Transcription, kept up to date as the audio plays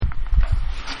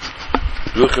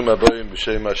Bruchim Aboyim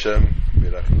B'Shem Hashem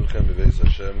B'Rachnuchem B'Beis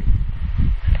Hashem.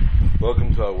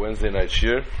 Welcome to our Wednesday night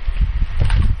shir.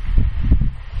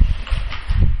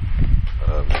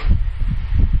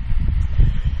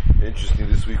 Interesting,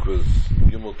 this week was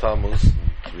Gimel Tammuz.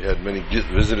 We had many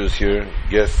visitors here,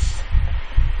 guests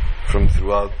from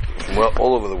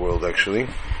all over the world actually,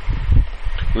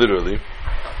 literally.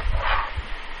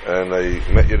 And I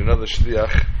met yet another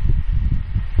shliach,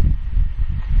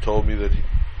 told me that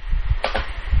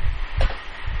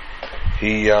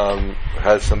he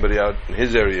has somebody out in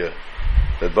his area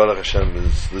that Baruch Hashem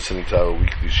is listening to our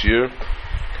weekly shir.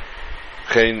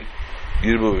 Chen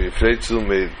Yirbu V'Yifreitzu,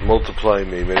 may multiply,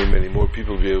 may many more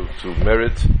people be able to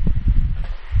merit.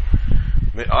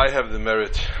 May I have the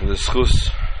merit and the schus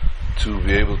to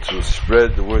be able to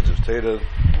spread the words of Torah,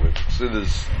 the words of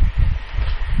Chassidus,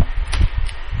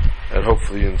 and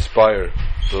hopefully inspire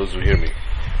those who hear me.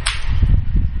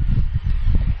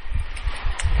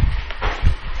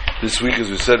 This week, as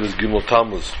we said, was Gimel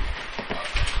Tammuz.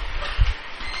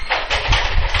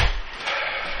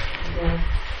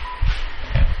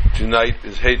 Tonight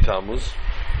is Hey Tammuz.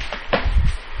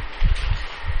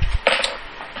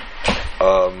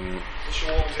 A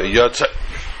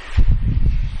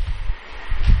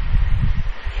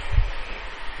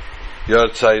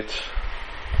Yahrzeit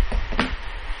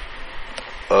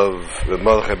of the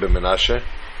Mordechai ben Menashe.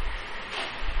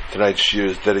 Tonight's shir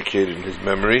is dedicated in his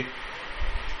memory.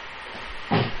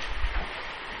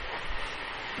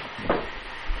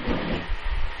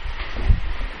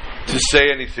 To say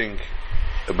anything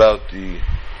about the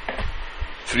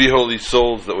three holy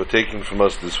souls that were taken from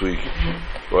us this week,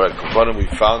 or at Kufanim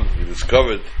we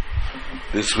discovered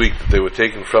this week that they were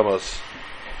taken from us,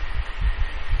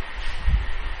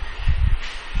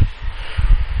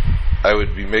 I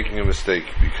would be making a mistake,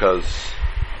 because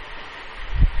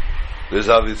there's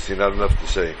obviously not enough to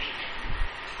say.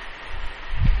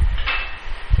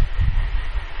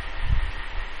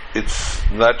 It's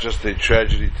not just a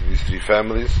tragedy to these three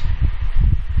families.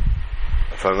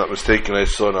 If I'm not mistaken, I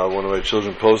saw now one of my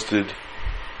children posted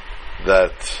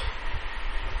that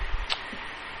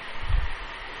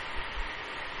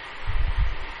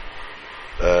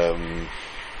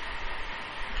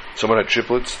someone had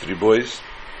triplets, 3 boys,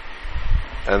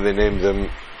 and they named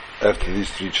them after these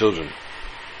 3 children.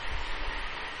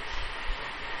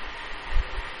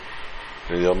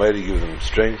 May the Almighty give them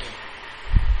strength,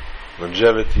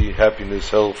 longevity,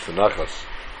 happiness, health, and achas.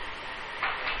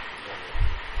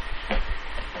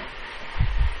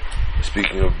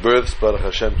 Speaking of births, Baruch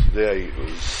Hashem, today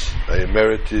I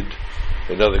merited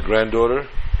another granddaughter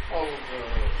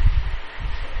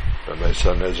by my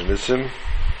son Ezra Nissim.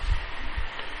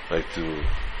 I'd like to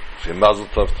say Mazel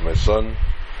Tov to my son,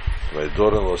 to my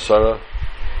daughter-in-law Sarah,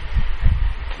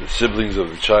 to the siblings of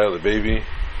the child, the baby,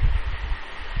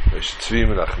 Moshe Tzvi,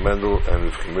 Menachem Mendel,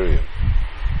 and Rivka Miriam.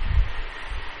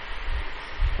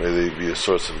 May they be a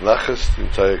source of nachas to the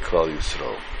entire Klal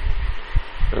Yisrael,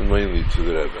 and mainly to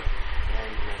the Rebbe.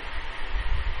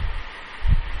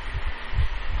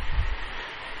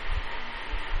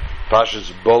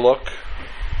 Pashas Bolok.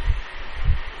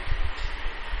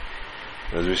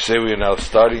 As we say, we are now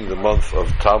starting the month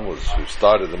of Tammuz. We've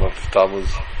started the month of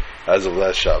Tammuz as of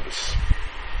last Shabbos.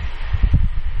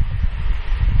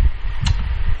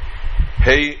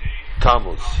 Hey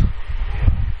Tammuz.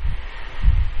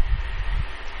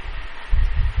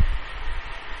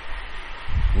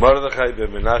 Mordechai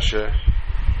ben Menashe,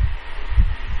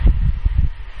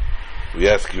 we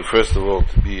ask you first of all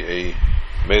to be a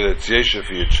Meretz Yesha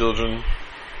for your children,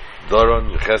 Doron,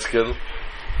 Yecheskel,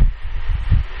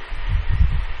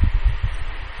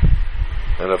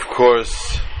 and of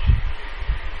course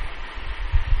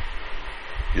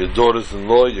your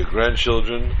daughters-in-law, your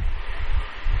grandchildren,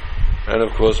 and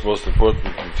of course most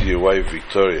importantly to your wife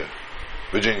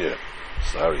Virginia.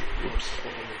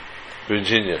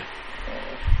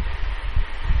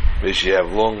 May she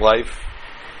have long life.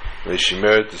 May she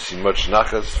merit to see much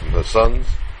nachas from her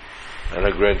sons and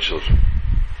her grandchildren.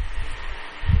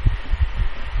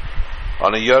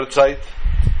 On a Yahrzeit,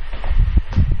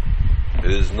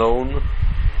 it is known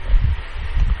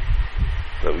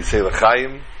that we say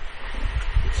L'chaim.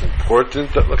 It's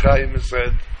important that L'chaim is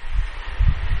said.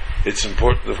 It's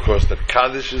important, of course, that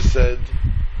Kaddish is said.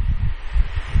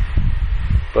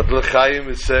 But L'chaim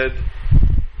is said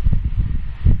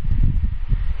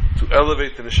to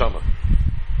elevate the neshama.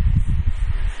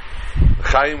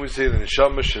 L'chaim, we say the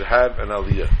neshama should have an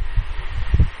aliyah.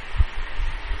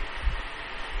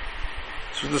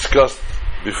 This was discussed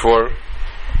before,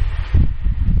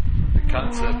 the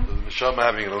concept of the neshama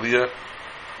having an aliyah.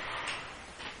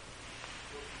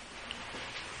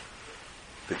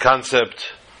 the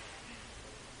concept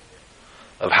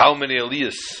of how many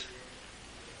aliyahs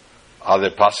are there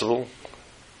possible.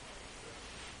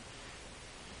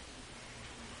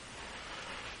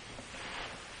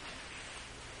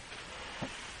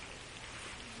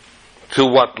 To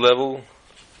what level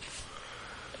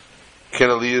can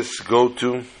aliyahs go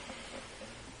to?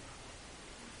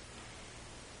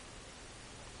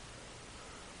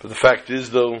 But the fact is,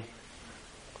 though,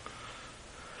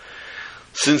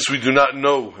 since we do not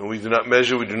know and we do not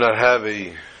measure, we do not have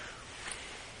a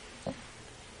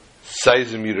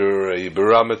seismometer or a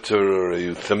barometer or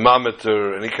a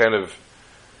thermometer, any kind of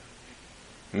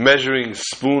measuring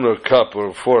spoon or cup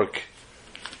or fork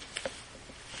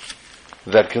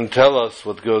that can tell us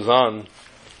what goes on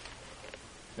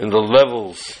in the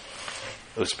levels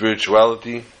of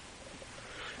spirituality,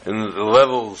 in the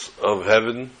levels of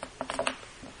heaven.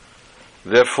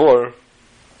 Therefore,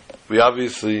 we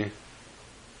obviously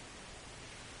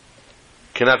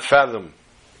cannot fathom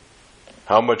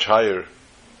how much higher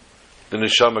the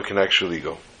neshama can actually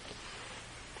go.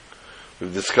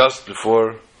 We've discussed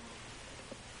before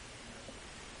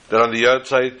that on the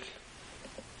outside,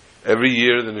 every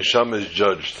year the neshama is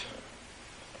judged.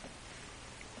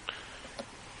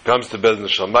 Comes to Bez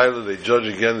Neshamayla, they judge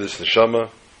again this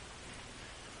neshama.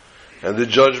 And the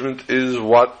judgment is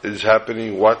what is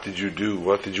happening, what did you do,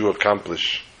 what did you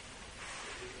accomplish.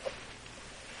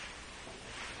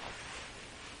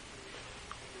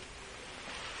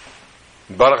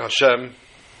 Baruch Hashem,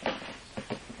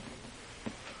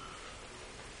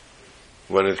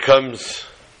 when it comes,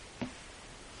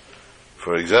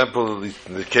 for example,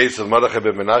 in the case of Mordechai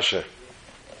ben Menashe,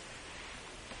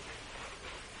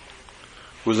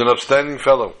 who was an upstanding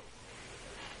fellow,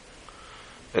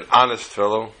 an honest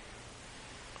fellow,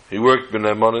 he worked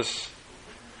b'nei emunos,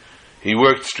 he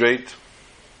worked straight,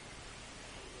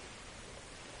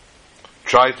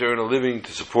 tried to earn a living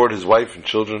to support his wife and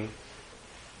children.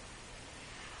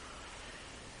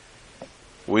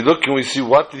 We look and we see,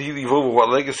 what did he leave over, what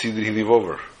legacy did he leave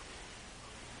over?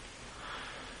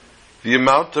 The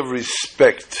amount of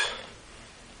respect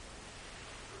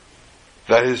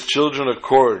that his children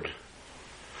accord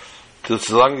to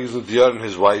Tzlangi Zutiyar and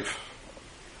his wife,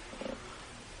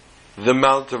 the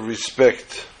amount of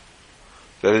respect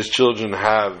that his children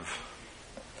have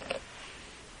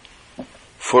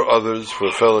for others,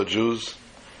 for fellow Jews,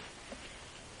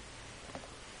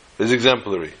 is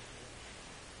exemplary.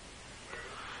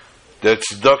 Their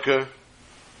tzedakah,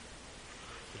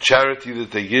 charity that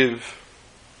they give,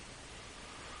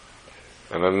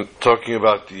 and I'm talking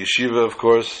about the yeshiva, of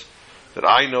course, that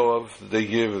I know of, that they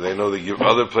give, and they know they give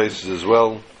other places as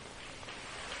well.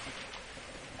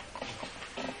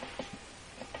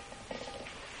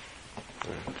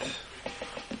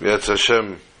 Yetz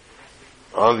Hashem,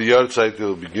 on the yard site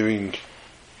they'll be giving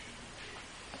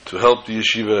to help the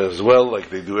yeshiva as well,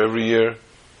 like they do every year.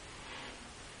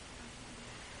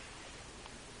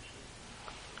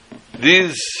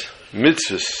 These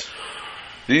mitzvahs,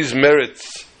 these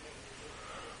merits,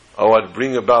 are what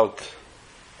bring about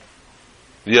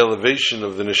the elevation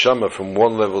of the neshama from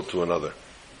one level to another.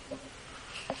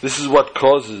 This is what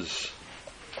causes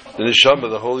the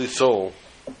neshama, the holy soul,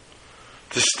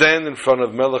 to stand in front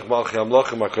of Melech Malchei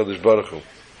Hamlachim HaKadosh Baruch Hu,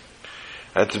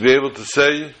 and to be able to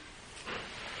say,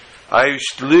 I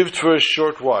lived for a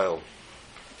short while.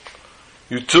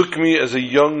 You took me as a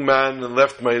young man and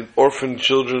left my orphan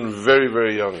children very,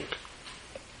 very young,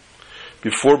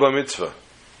 before Bar Mitzvah.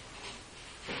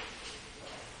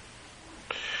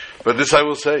 But this I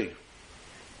will say.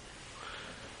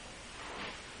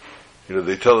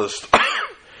 They tell us,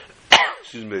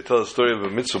 they tell a story of a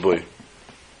mitzvah boy.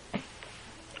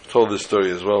 I've told this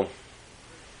story as well.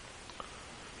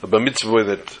 About a mitzvah boy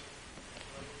that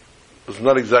was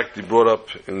not exactly brought up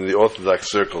in the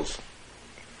Orthodox circles.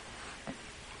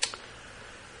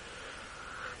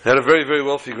 He had a very, very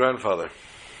wealthy grandfather.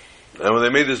 And when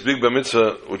they made this big bar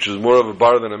mitzvah, which was more of a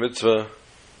bar than a mitzvah,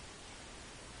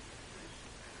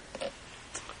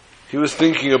 he was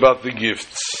thinking about the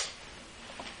gifts.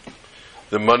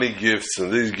 The money gifts,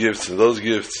 and these gifts, and those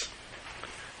gifts.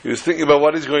 He was thinking about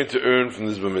what he's going to earn from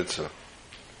this bar mitzvah.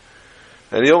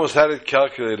 And he almost had it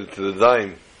calculated to the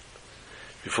dime,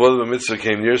 before the bar mitzvah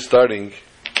came near starting,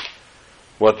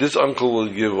 what this uncle will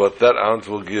give, what that aunt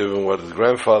will give, and what his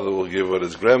grandfather will give, what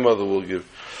his grandmother will give,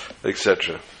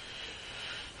 etc.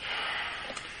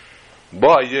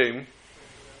 Ba'ayim,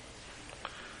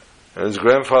 and his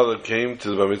grandfather came to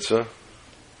the bar mitzvah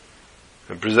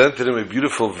and presented him a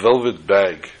beautiful velvet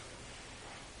bag.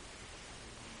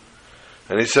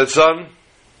 And he said, son,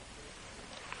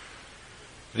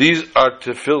 these are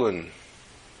tefillin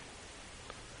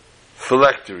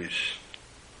phylacteries.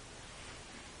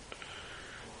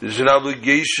 There's an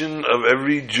obligation of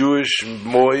every Jewish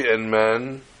boy and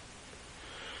man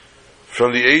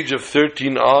from the age of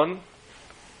 13 on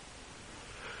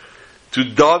to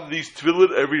don these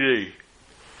tefillin every day.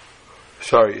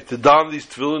 To don these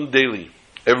tefillin daily.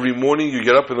 Every morning you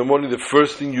get up in the morning, the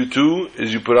first thing you do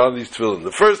is you put on these tefillin.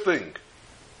 The first thing.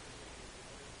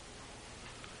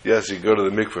 Yes, you go to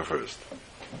the mikveh first.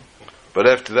 But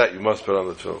after that you must put on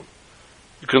the tefillin.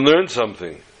 You can learn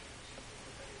something.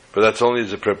 But that's only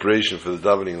as a preparation for the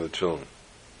davening and the tefillin.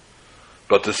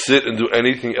 But to sit and do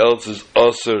anything else is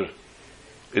asur.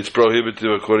 It's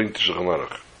prohibited according to Shulchan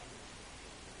Aruch.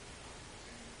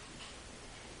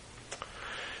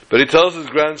 But he tells his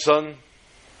grandson,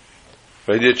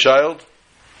 my dear child,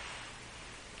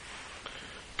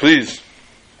 please,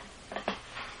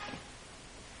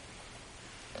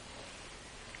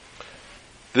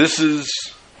 this is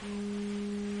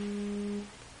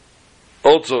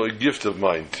also a gift of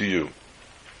mine to you.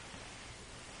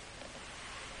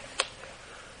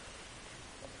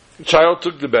 The child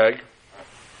took the bag,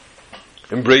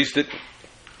 embraced it,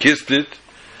 kissed it,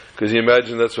 because he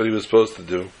imagined that's what he was supposed to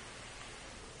do.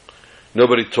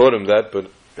 Nobody taught him that,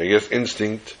 but I guess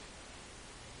instinct.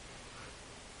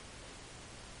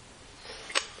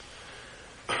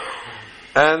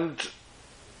 And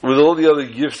with all the other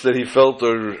gifts that he felt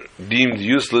are deemed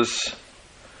useless,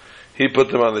 he put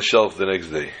them on the shelf the next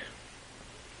day.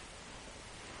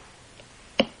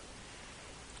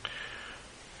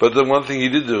 But the one thing he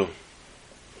did do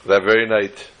that very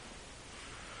night,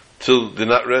 did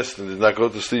not rest and did not go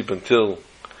to sleep until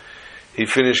he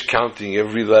finished counting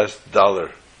every last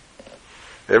dollar,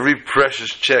 every precious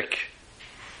check.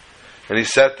 And he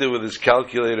sat there with his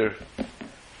calculator,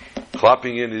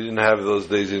 clopping in. He didn't have those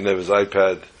days, he didn't have his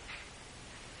iPad.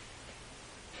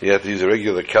 He had to use a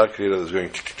regular calculator that was going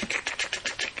tick, tick, tick, tick, tick,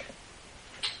 tick,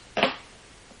 tick.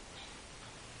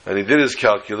 And he did his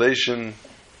calculation,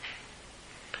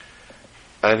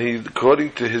 and he,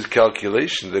 according to his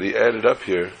calculation that he added up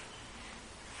here,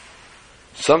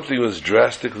 something was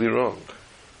drastically wrong.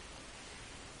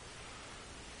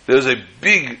 There's a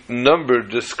big number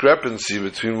discrepancy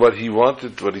between what he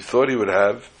wanted, what he thought he would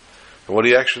have, and what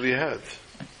he actually had.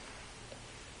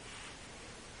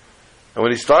 And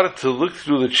when he started to look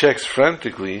through the checks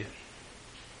frantically,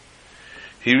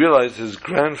 he realized his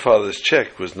grandfather's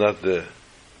check was not there.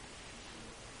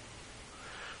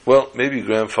 Well, maybe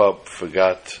grandfather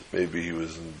forgot, maybe he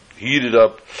was heated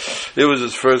up. It was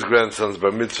his first grandson's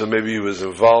bar mitzvah, maybe he was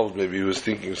involved, maybe he was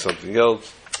thinking something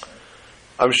else.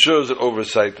 I'm sure it was an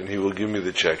oversight, and he will give me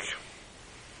the check.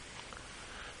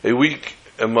 A week,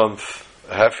 a month,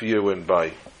 a half a year went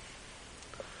by,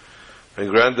 and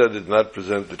Granddad did not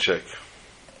present the check.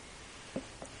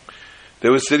 They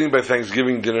were sitting by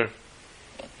Thanksgiving dinner,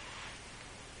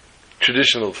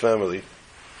 traditional family,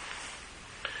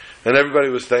 and everybody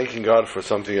was thanking God for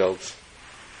something else.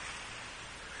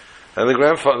 And the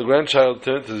grandchild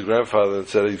turned to his grandfather and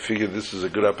said he figured this was a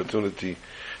good opportunity.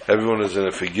 Everyone is in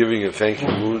a forgiving and thanking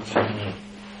mood.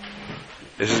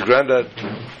 He says, Granddad,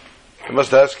 I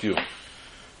must ask you,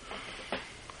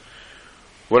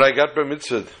 when I got bar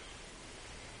mitzvah,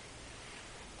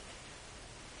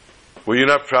 were you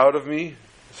not proud of me?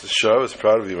 He says, sure, I was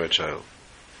proud of you, my child.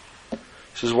 He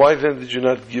says, why then did you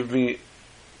not give me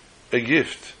a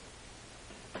gift?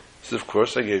 He says, of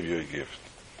course I gave you a gift.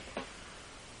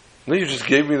 No, you just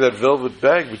gave me that velvet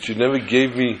bag, but you never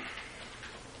gave me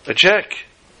a check.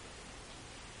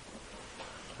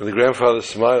 And the grandfather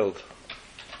smiled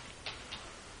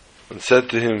and said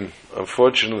to him,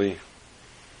 unfortunately,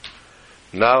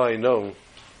 now I know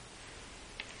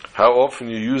how often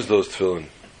you use those tefillin,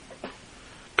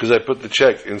 because I put the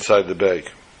check inside the bag.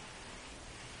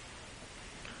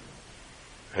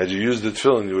 Had you used the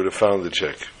tefillin, you would have found the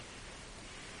check.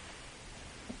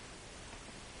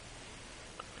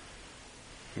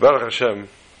 Baruch Hashem,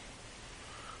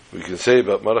 we can say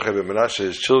about Mordechai ben Menashe,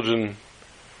 his children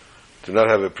do not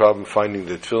have a problem finding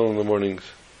their tefillin in the mornings.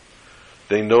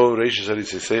 They know Reishis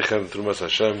Harisei Seichem, Trumas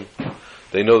Hashem.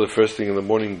 They know the first thing in the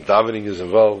morning, davening is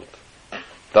involved.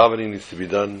 Davening needs to be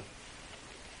done.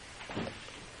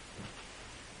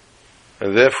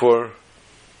 And therefore,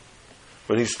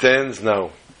 when he stands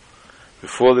now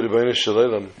before the Rebbeinu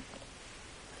Shalom,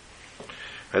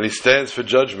 and he stands for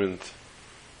judgment,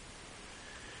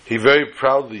 he very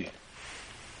proudly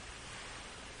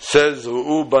says,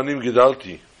 U'u banim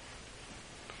gidalti.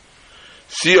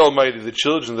 See, Almighty, the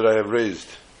children that I have raised.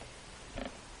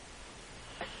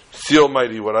 See,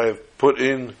 Almighty, what I have put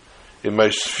in my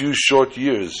few short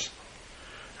years,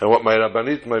 and what my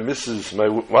Rabbanit, my missus, my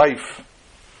wife,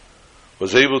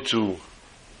 was able to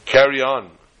carry on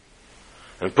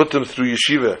and put them through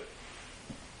yeshiva.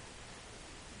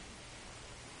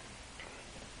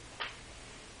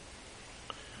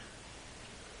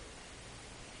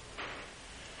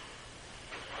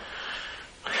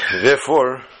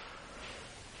 Therefore,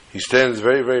 he stands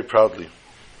very, very proudly.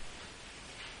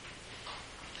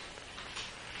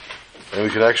 And we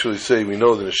can actually say, we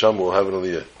know that Neshama will have an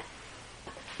aliyah.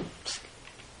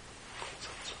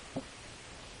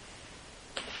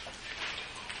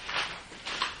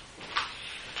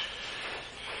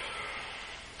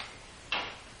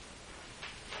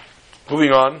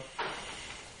 Moving on,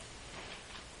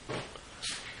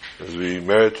 as we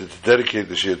merited to dedicate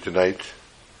the shir tonight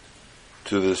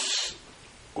to this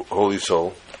holy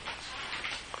soul,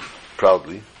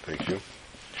 proudly, thank you.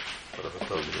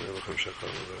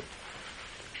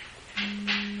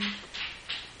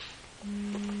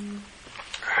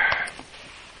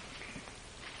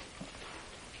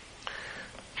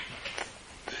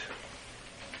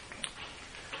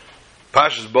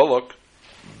 Pashas Balak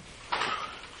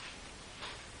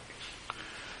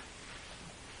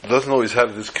doesn't always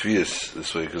have this kviyas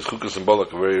this way, because Chukas and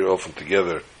Balak are very often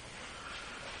together,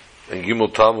 and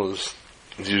Gimel Tammuz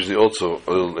is usually also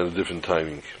in a different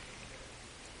timing.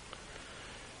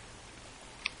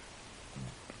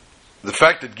 The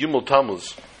fact that Gimel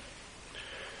Tammuz,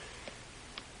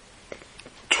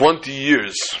 20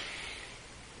 years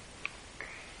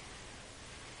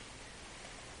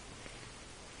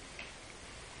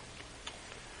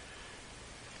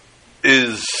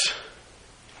is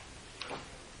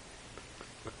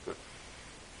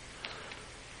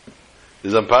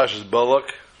on Pashas Balak,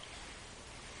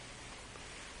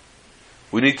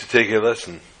 we need to take a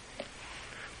lesson.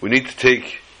 We need to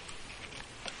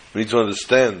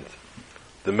understand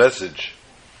the message.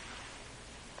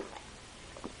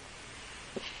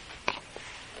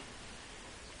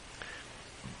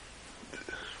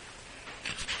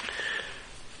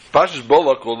 Pashas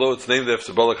Balak, although it's named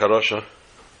after Balak HaRasha,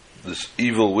 this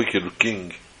evil, wicked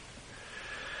king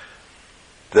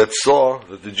that saw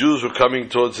that the Jews were coming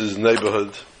towards his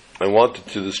neighborhood and wanted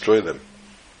to destroy them.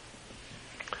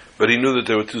 But he knew that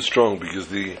they were too strong, because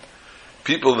the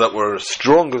people that were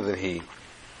stronger than he,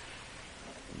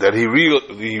 that he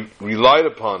relied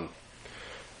upon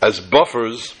as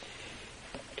buffers,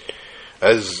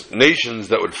 as nations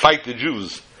that would fight the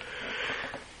Jews,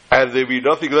 and there'd be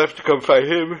nothing left to come fight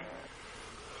him,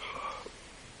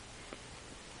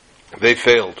 they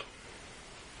failed.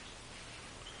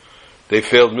 They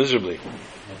failed miserably.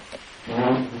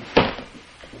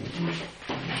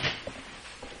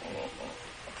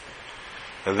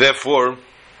 And therefore,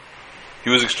 he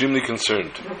was extremely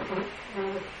concerned.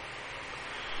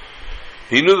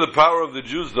 He knew the power of the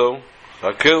Jews, though.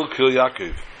 Hakel Kil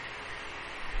Yaakov.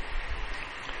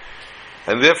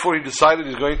 And therefore he decided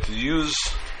he's going to use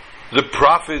the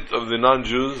prophet of the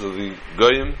non-Jews, of the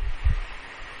Goyim,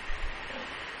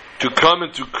 to come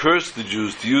and to curse the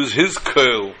Jews, to use his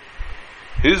kol,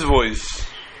 his voice,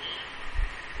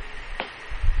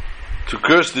 to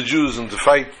curse the Jews and to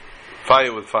fight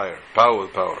fire with fire, power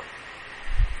with power.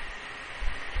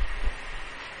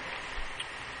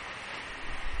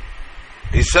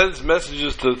 He sends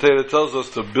messages to the Torah, tells us,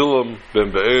 to Bilam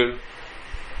ben Be'er.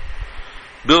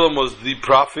 Bilam was the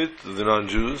prophet of the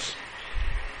non-Jews.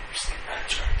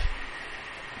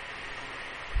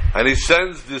 And he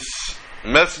sends these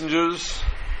messengers.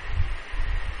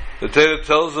 The Torah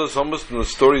tells us, almost in a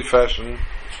story fashion,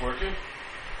 it's working?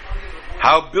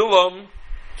 How Bilam,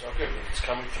 it's okay, but it's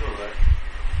coming through, right?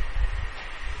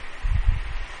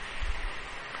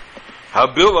 How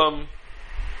Bilam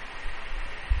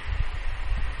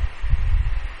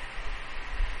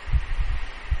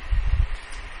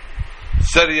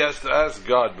said he has to ask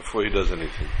God before he does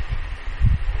anything.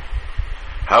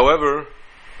 However,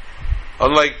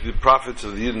 unlike the prophets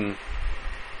of the Yidden,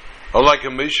 unlike a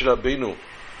Moshe Rabbeinu,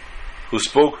 who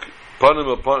spoke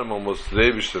upon him almost to the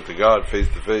Eibishter, to God, face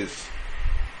to face,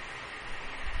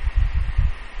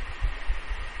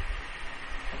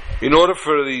 in order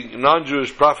for the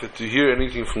non-Jewish prophet to hear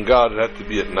anything from God, it had to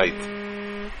be at night.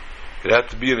 It had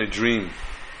to be in a dream.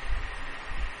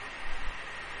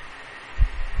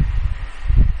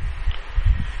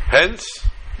 Hence,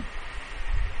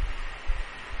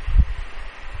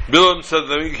 Bilam said,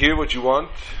 let me hear what you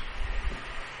want,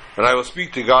 and I will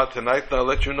speak to God tonight, and I'll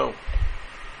let you know.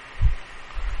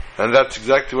 And that's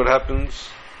exactly what happens.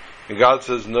 And God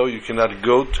says, no, you cannot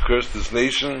go to curse this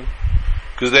nation,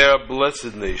 because they are a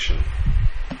blessed nation.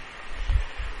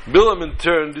 Bilam, in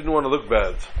turn, didn't want to look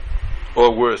bad,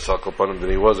 or worse, upon him than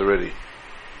he was already.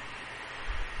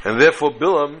 And therefore,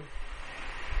 Bilam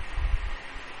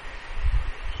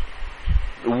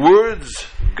words,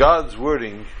 God's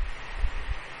wording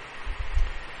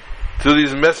to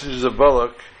these messengers of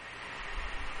Balak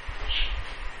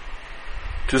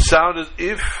to sound as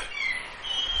if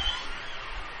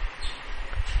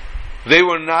they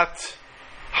were not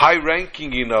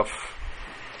high-ranking enough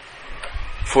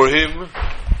for him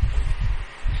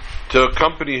to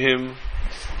accompany him,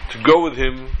 to go with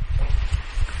him,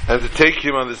 and to take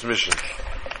him on this mission.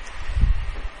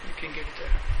 You can give it to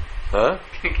her. Huh?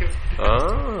 You can give it to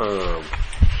her.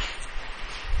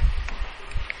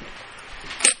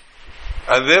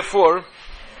 And therefore,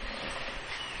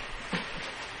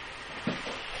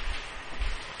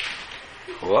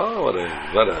 wow, what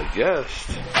a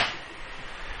guest.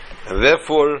 And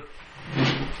therefore,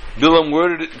 Bilam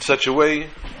worded it in such a way,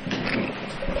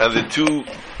 and the two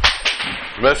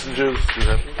messengers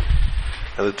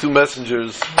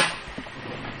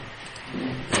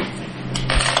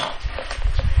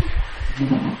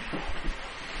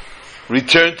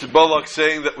returned to Balak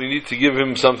saying that we need to give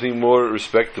him something more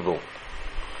respectable.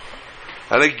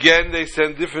 And again they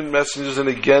send different messengers, and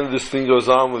again this thing goes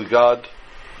on with God.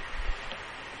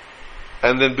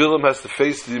 And then Bilam has to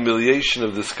face the humiliation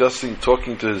of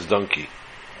talking to his donkey.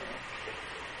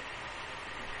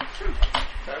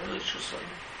 That really true story.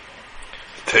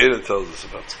 Torah tells us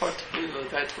about It's hard to believe the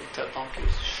guy took that donkey.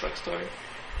 It's a Shrek story.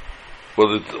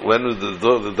 Well, when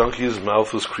the donkey's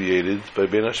mouth was created by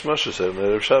Ben Hashmasha, said on the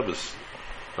Erev Shabbos,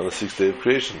 on the 6th day of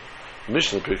creation,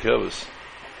 Mishnah Pirkei Avos.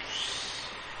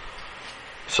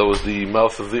 So was the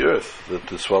mouth of the earth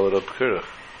that swallowed up Korach.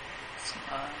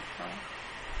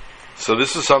 So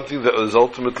this is something that was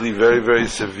ultimately very, very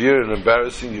severe and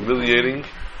embarrassing, humiliating,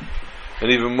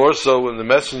 and even more so when the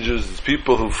messengers, these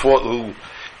people who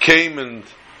came and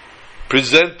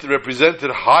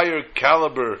represented higher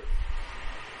caliber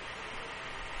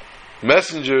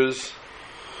messengers,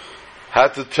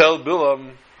 had to ask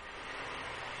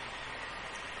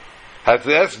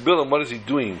Bilam, what is he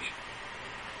doing,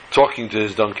 talking to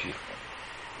his donkey?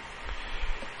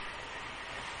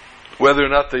 Whether or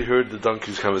not they heard the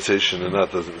donkey's conversation or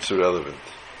not it's irrelevant.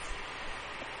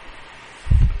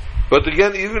 But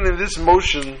again, even in this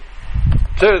motion,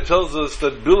 Torah tells us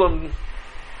that Bilam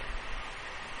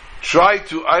tried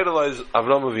to idolize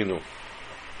Avram Avinu.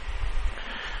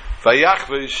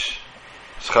 Vayachvesh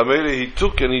Schamele, he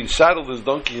took and he saddled his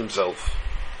donkey himself.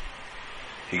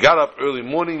 He got up early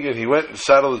morning and he went and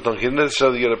saddled his donkey. He didn't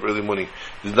necessarily get up early morning.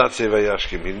 He did not say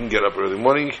Vayashkim. He didn't get up early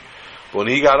morning. But when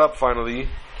he got up finally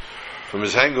from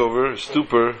his hangover, his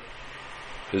stupor,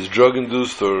 his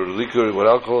drug-induced or liquor, what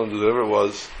alcohol-induced, whatever it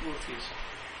was,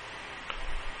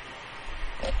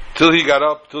 till he got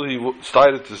up, till he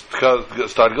started to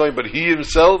start going, but he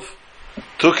himself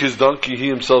took his donkey, he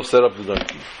himself set up the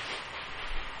donkey.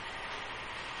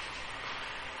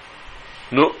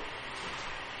 No.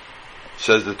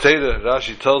 Says the Torah,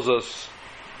 Rashi tells us,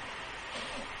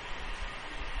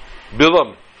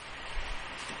 Bilam,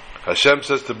 Hashem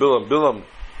says to Bilam,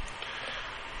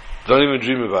 don't even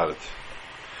dream about it.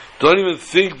 Don't even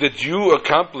think that you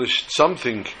accomplished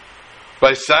something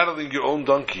by saddling your own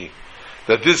donkey,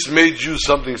 that this made you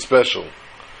something special.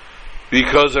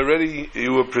 Because already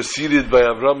you were preceded by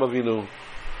Avram Avinu,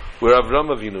 where Avram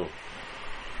Avinu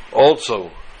also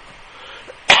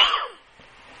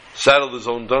saddled his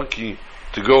own donkey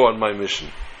to go on my mission.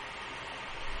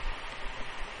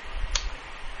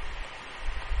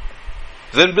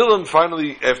 Then Bilam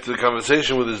finally, after the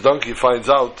conversation with his donkey, finds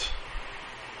out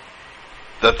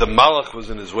that the Malach was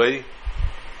in his way.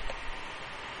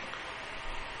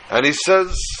 And he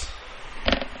says,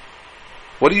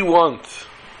 what do you want?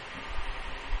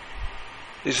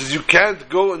 He says, you can't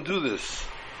go and do this.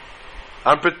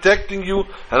 I'm protecting you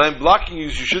and I'm blocking you,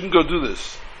 so you shouldn't go do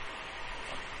this.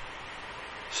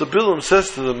 So Bilam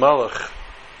says to the Malach,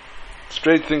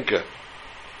 straight thinker,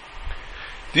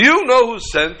 do you know who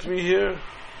sent me here?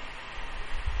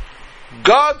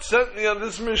 God sent me on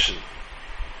this mission.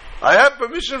 I have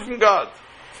permission from God.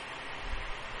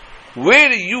 Where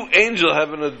do you, angel,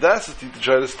 have an audacity to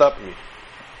try to stop me?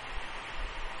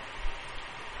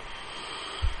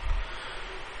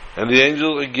 And the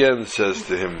angel again says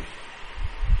to him,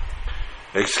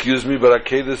 excuse me, but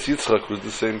Akedas Yitzchak was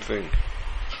the same thing.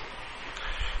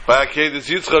 By Akedas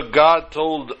Yitzchak, God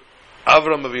told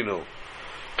Avram Avinu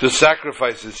to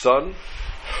sacrifice his son,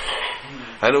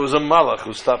 and it was a malach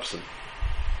who stops him.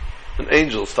 An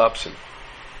angel stops him.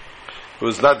 It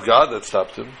was not God that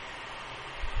stopped him.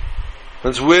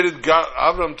 And so where did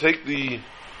Avram take the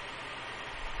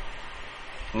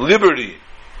liberty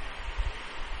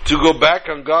to go back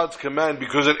on God's command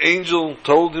because an angel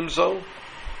told him so?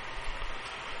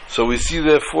 So we see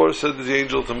therefore, said the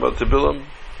angel to Bilam,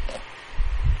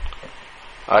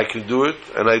 I can do it,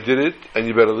 and I did it, and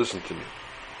you better listen to me.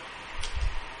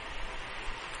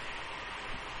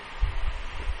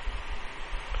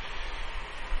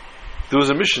 There was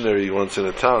a missionary once in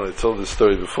a town. I told this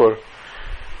story before.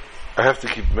 I have to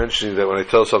keep mentioning that when I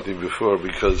tell something before,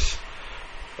 because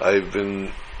I've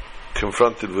been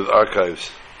confronted with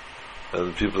archives,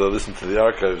 and people that listen to the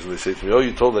archives and they say to me, "Oh,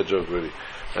 you told that joke already,"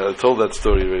 and I told that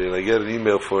story already, and I get an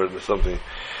email for it or something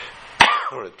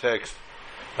or a text,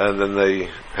 and then they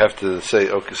have to say,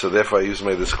 "Okay, so therefore I use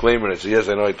my disclaimer," and I say, "Yes,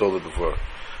 I know I told it before.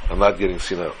 I'm not getting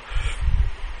senile."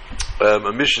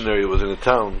 A missionary was in a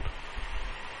town,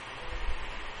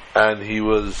 and he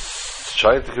was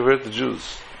trying to convert the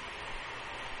Jews.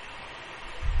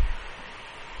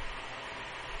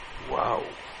 Wow.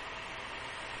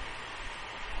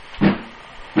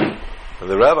 And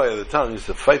the rabbi of the town used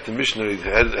to fight the missionary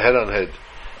head on head.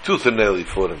 Tooth and nail he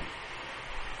fought him.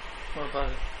 What about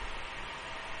it?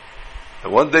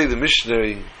 And one day the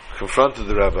missionary confronted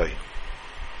the rabbi.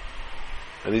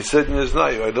 And he said in his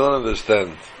nayu, "I don't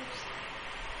understand.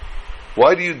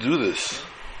 Why do you do this?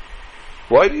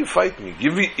 Why do you fight me?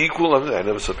 Give me equal..." I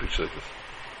never saw a picture like this.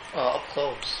 Up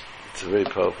close. It's a very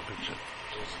powerful picture.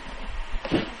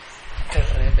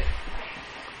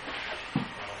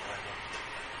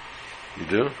 You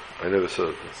do? I never saw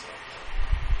it.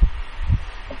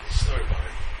 Story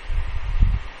behind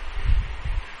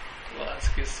Well, that's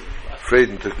good.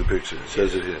 Freyden took the picture. It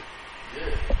says it here. it.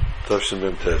 Yeah. Tafshin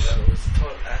Mem Tes. I was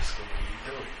taught, ask him, what are you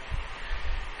doing?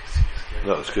 'Cause he was getting...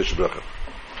 No, it's Kish Bracha.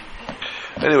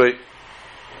 Anyway,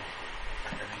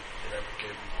 And then he never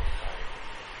gave him more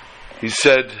time. he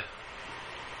said,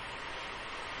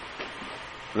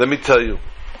 let me tell you,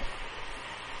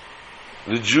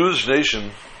 the Jewish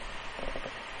nation,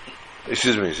 he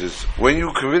says, when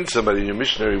you convince somebody in your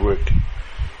missionary work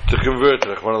to convert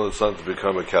Rahman al-Islam to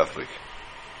become a Catholic,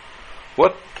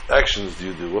 what actions do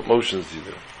you do? What motions do you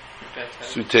do?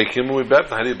 So we take him and we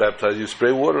baptize. How do you baptize? You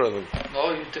spray water on them.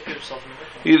 No, you dip yourself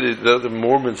in the river. The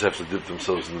Mormons have to dip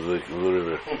themselves in the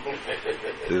river.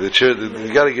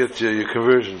 You got to get your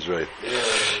conversions right.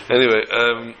 Anyway,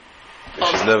 you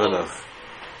should never know.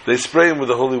 They spray him with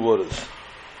the holy waters.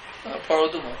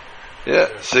 Paraduma.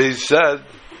 Yeah, so he said,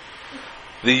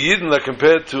 the Yidden are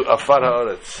compared to Afar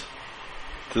Haaretz,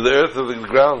 to the earth of the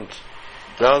ground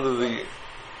of the...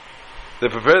 They're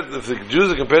prepared, if the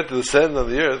Jews are compared to the sand on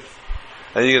the earth,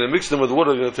 and you're going to mix them with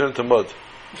water, they're going to turn to mud.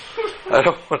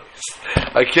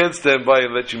 I can't stand by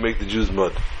and let you make the Jews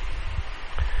mud.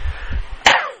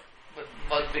 But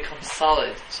mud becomes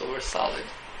solid, so we're solid.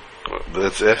 But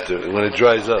that's after, when it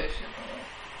dries up.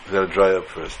 It's got to dry up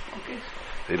first. Okay.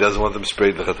 He doesn't want them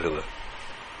sprayed lechatchila.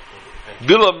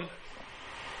 Bilam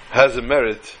has a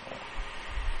merit,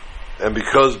 and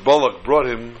because Balak brought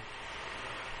him,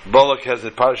 Balak has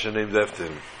a parsha named after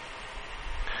him.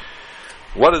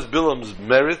 What is Bilam's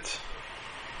merit?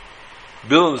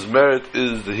 Bilam's merit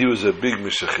is that he was a big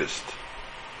Mishachist.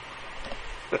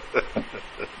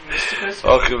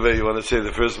 Okay, you want to say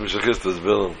the first Mishachist was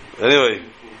Bilam. Anyway,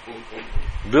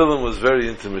 Bilam was very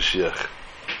into Mashiach.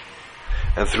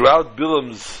 And throughout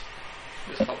Bilam's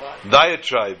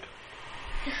diatribe,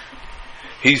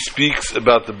 he speaks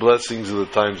about the blessings of the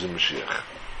times of Mashiach.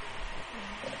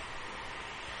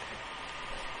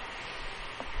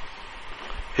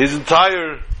 His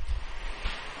entire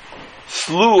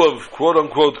slew of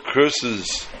quote-unquote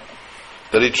curses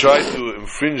that he tried to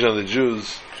infringe on the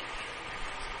Jews.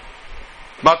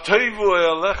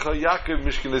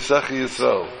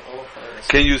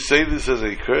 Can you say this as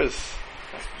a curse?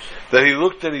 That he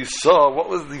looked and he saw, what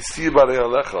was he see about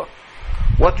Ealecha?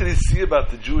 What did he see about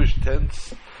the Jewish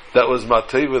tents that was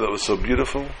Mateva, that was so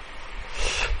beautiful?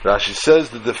 Rashi says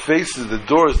that the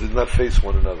doors did not face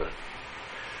one another.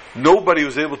 Nobody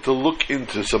was able to look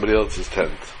into somebody else's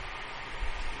tent.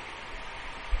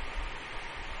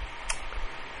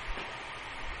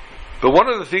 But one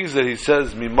of the things that he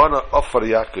says, Mimana Afar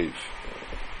Yaakov,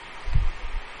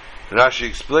 Rashi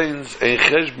explains, Ein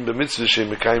cheshbon b'mitzvah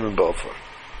she'mekayim ba'afar.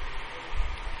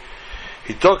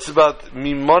 He talks about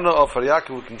Mimana Afar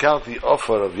Yaakov. We can count the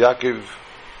Afar of Yaakov,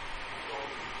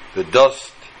 the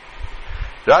dust.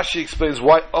 Rashi explains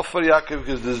why Afar Yaakov,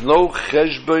 because there's no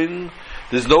cheshbon,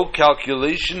 there's no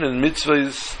calculation in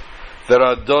mitzvahs that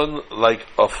are done like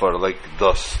Afar, like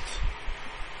dust.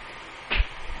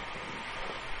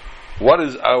 What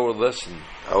is our lesson,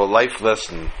 our life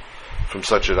lesson from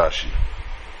such a Rashi?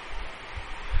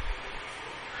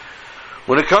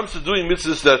 When it comes to doing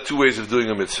mitzvahs, there are two ways of doing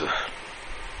a mitzvah.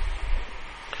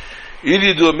 Either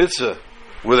you do a mitzvah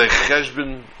with a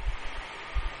cheshbon,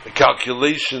 a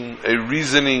calculation, a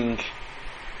reasoning,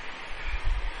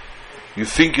 you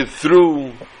think it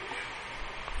through,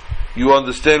 you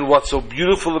understand what's so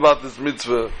beautiful about this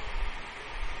mitzvah,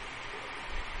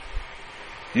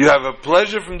 you have a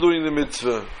pleasure from doing the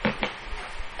mitzvah.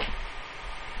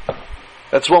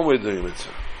 That's one way of doing a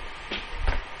mitzvah.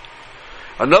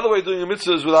 Another way of doing a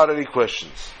mitzvah is without any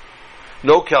questions.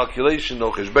 No calculation,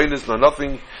 no cheshbenis, no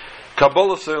nothing.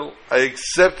 Kabbalah sale, I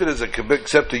accept it as I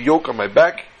accept a yoke on my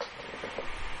back.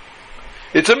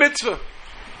 It's a mitzvah.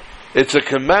 It's a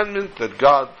commandment that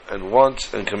God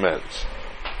wants and commands.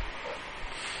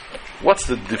 What's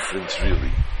the difference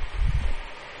really?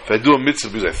 If I do a mitzvah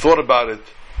because I thought about it,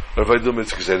 or if I do a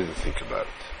mitzvah because I didn't think about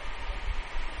it.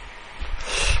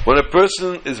 When a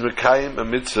person is mekayim a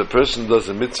mitzvah, a person does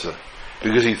a mitzvah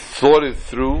because he thought it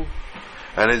through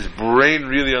and his brain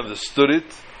really understood it,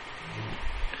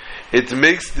 it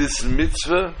makes this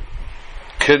mitzvah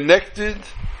connected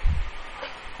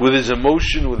with his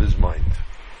emotion, with his mind.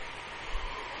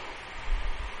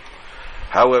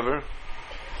 However,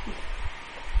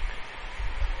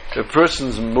 a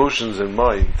person's emotions and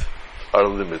mind are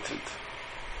limited.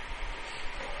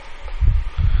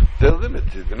 They're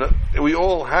limited. We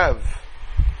all have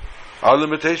our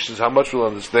limitations, how much we'll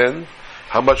understand,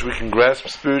 how much we can grasp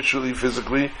spiritually,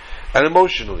 physically, and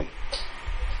emotionally.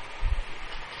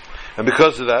 And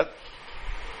because of that,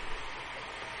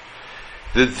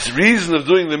 the reason of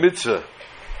doing the mitzvah,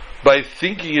 by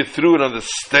thinking it through and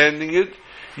understanding it,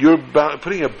 you're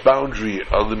putting a boundary,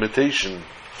 a limitation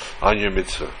on your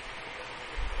mitzvah.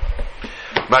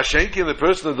 Mashenkin, the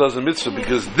person that does a mitzvah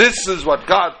because this is what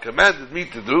God commanded me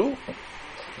to do,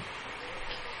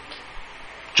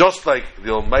 just like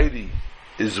the Almighty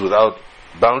is without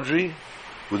boundary,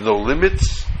 with no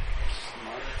limits,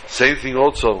 same thing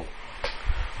also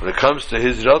when it comes to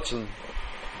His Ratzon,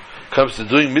 comes to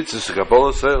doing mitzvahs,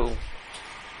 Kabbalah Sel,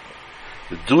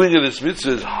 the doing of this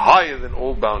mitzvah is higher than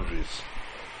all boundaries.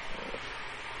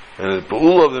 And the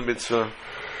Ba'ul of the mitzvah,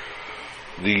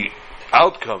 the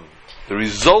outcome, the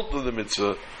result of the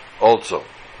mitzvah also.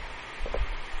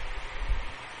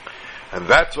 And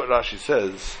that's what Rashi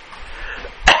says,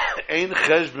 Ein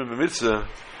cheshbon b'mitzvah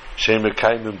she'em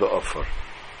mekayim ba'ofar.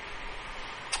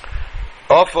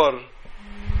 Ofar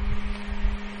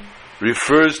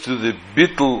refers to the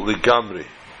bittul legamri,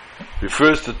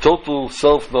 refers to total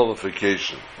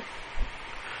self-nullification.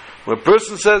 When a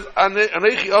person says,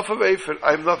 Anechi ofar ve'efer,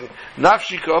 I am nothing.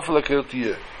 Nafshi ka'ofar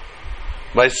l'keotiyah.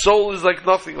 My soul is like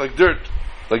nothing, like dirt,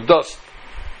 like dust.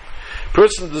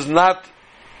 Person does not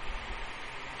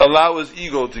allow his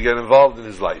ego to get involved in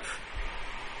his life.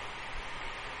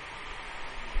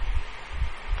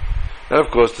 And of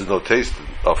course there's no taste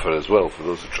of it as well for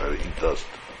those who try to eat dust.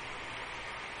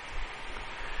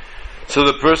 So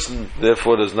the person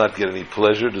therefore does not get any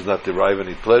pleasure, does not derive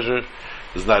any pleasure,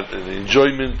 there's not an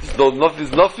enjoyment,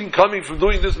 there's nothing coming from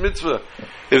doing this mitzvah.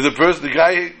 If the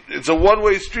guy, it's a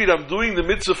one-way street, I'm doing the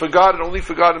mitzvah for God and only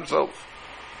for God Himself.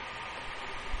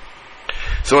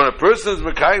 So when a person is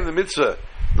mekayim the mitzvah,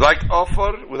 like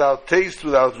offer, without taste,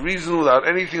 without reason, without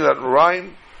anything, without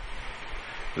rhyme,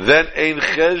 then ein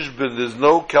cheshbon, there's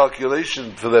no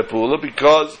calculation for that pula,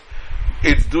 because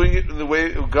it's doing it in the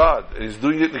way of God, and it's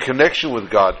doing it in connection with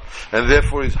God, and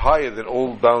therefore is higher than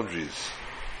all boundaries.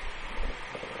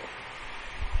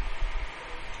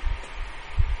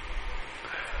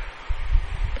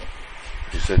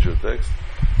 He sent you a text?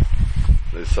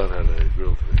 My son had a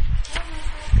girl today.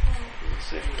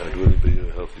 And wouldn't be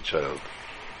a healthy child.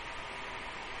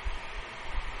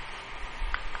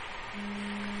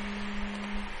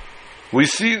 We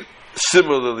see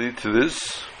similarly to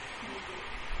this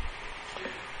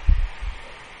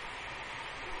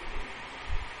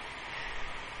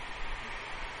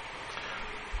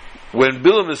when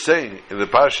Bilam is saying in the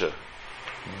Pasha,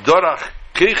 Dorach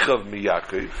kechav mi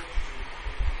Yaakov,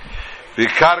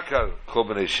 v'karkar kol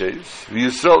b'nei sheis,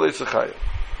 v'Yisrael etzachayim.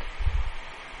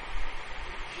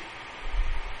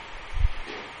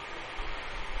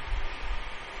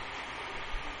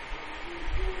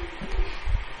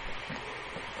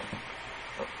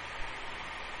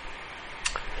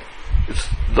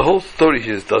 The whole story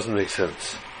here doesn't make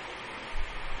sense.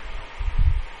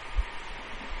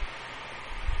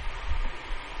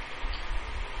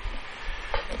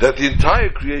 That the entire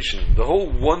creation, the whole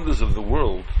wonders of the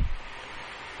world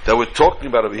that we're talking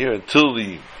about over here until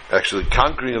the actually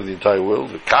conquering of the entire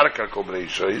world, the Karakar Kol Bnei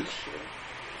Yisrael,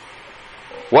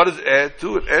 what does it add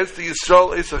to? It adds to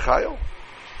Yisrael Esachayo.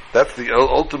 That's the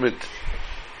ultimate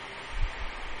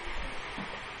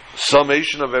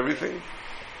summation of everything.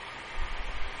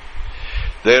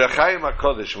 The Erechayim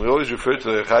HaKodesh, we always refer to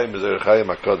the Erechayim as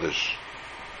Erechayim HaKodesh.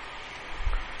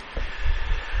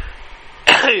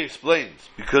 explains,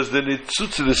 because the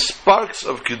nitzutz, the sparks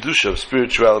of kedusha, of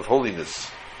spirituality, of holiness,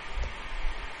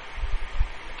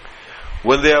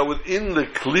 when they are within the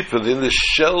klipa, within the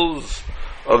shells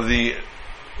of the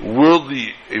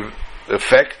worldly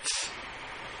effects,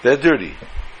 they're dirty.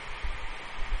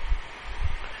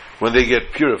 When they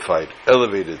get purified,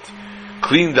 elevated,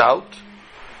 cleaned out,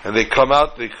 and they come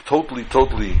out, they totally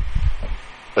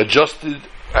adjusted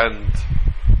and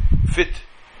fit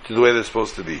to the way they're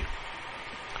supposed to be.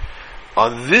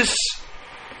 On this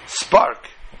spark,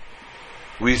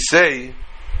 we say,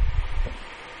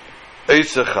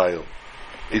 Eisa Chayil.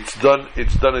 It's done,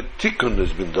 a tikkun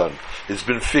has been done. It's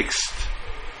been fixed.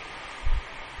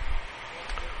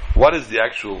 What is the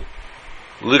actual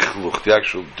lichluch, the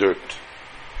actual dirt?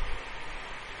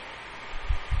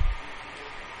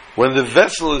 When the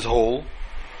vessel is whole,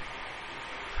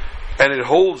 and it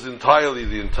holds entirely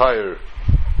the entire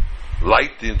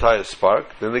light, the entire spark,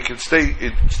 then it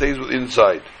stays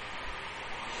inside.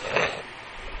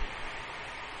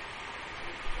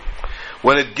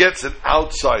 When it gets an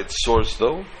outside source,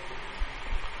 though,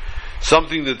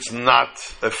 something that's not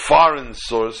a foreign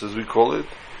source, as we call it,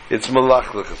 it's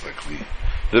malachlechasakli.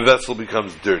 The vessel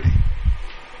becomes dirty.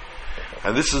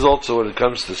 And this is also when it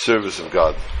comes to service of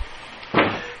God.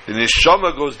 The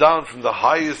neshama goes down from the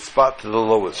highest spot to the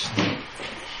lowest,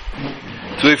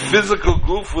 to a physical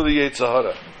goof with a yetzer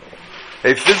hara,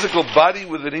 a physical body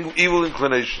with an evil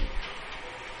inclination.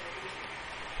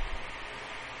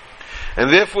 And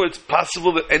therefore it's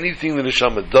possible that anything the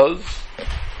neshama does,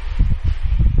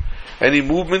 any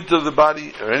movement of the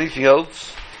body or anything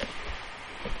else,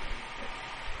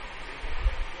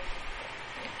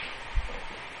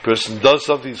 person does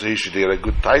something, so he should get a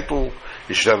good title,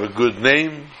 he should have a good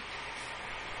name.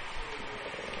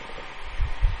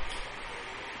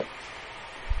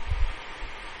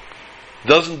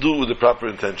 Doesn't do it with the proper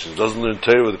intentions, doesn't learn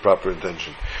Torah with the proper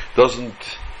intention,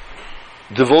 doesn't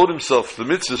devote himself to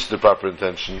the mitzvahs with the proper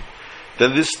intention,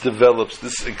 then this develops,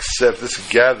 this accepts, this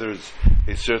gathers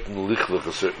a certain lichluch,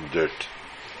 a certain dirt.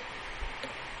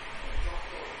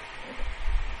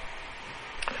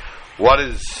 What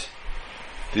is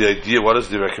the idea, what is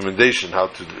the recommendation, how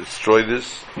to destroy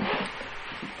this?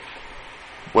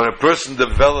 When a person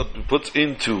puts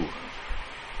into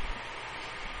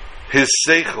his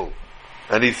seichel,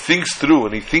 and he thinks through,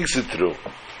 and he thinks it through,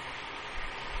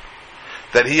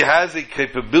 that he has a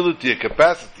capability, a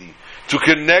capacity to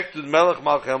connect with Melech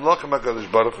Malchei HaMelachim HaKadosh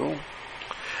Baruch Hu,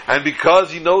 and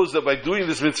because he knows that by doing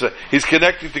this mitzvah he's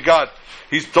connecting to God,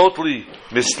 he's totally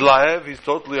mislahev, he's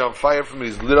totally on fire from it,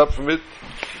 he's lit up from it,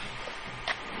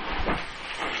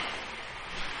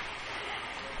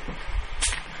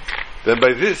 then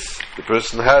by this the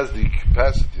person has the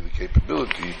capacity, the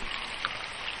capability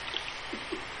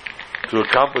to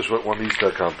accomplish what one needs to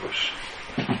accomplish.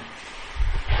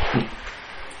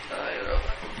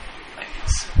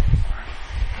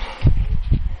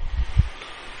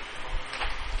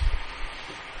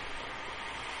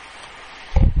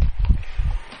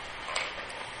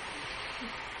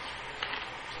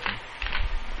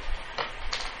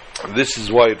 And this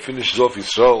is why it finishes off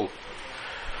Yisrael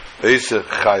Eisa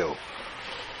Chayil.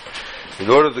 In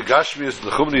order the Gashmias, the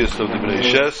Chumnias of the Bnei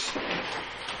Shes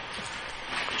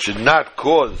should not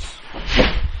cause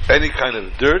any kind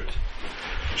of dirt,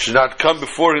 should not come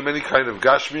before him any kind of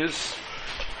Gashmias,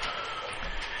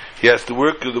 he has to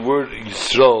work with the word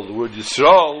Yisrael. The word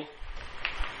Yisrael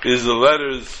is the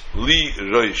letters Li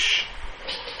Roish.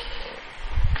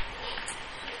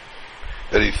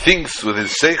 That he thinks with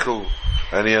his seichel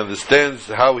and he understands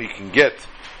how he can get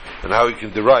and how he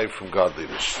can derive from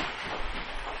godliness.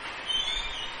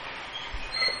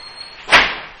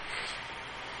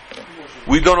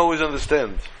 We don't always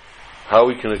understand how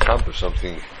we can accomplish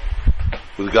something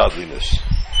with godliness.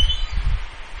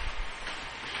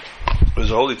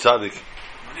 There's a holy tzaddik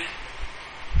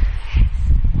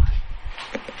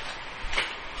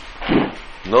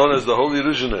known as the Holy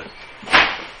Ruzhiner.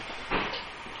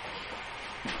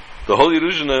 The Holy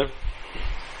Ruzhiner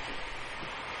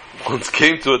once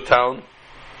came to a town,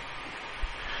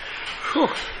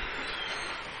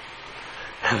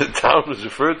 and the town was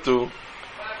referred to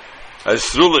as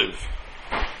Sruliv.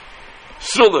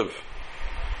 Sruliv,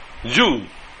 Jew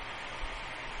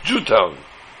town.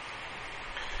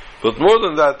 But more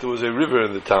than that, there was a river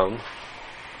in the town,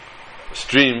 a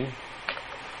stream,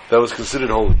 that was considered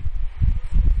holy.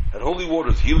 Had holy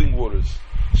waters, healing waters,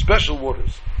 special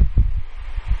waters.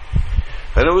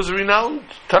 And it was a renowned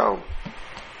town.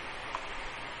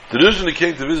 The Ruzhiner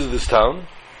came to visit this town,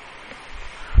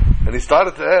 and he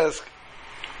started to ask,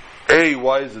 A,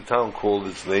 why is the town called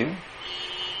its name?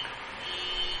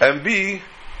 And B,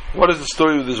 What is the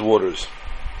story with these waters?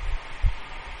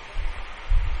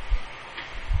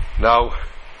 Now,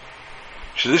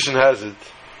 tradition has it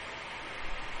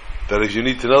that if you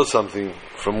need to know something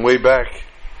from way back,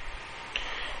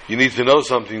 you need to know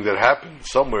something that happened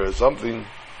somewhere or something,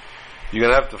 you're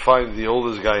going to have to find the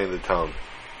oldest guy in the town.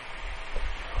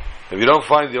 If you don't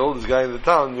find the oldest guy in the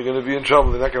town, you're going to be in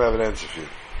trouble. They're not going to have an answer for you.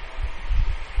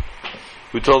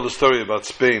 We told the story about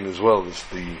Spain as well. It's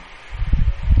the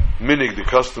minig, the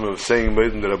custom of saying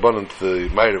Meidin Rabbanan to the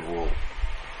Ma'ariv wall.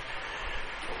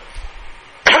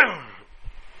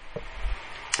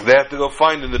 They have to go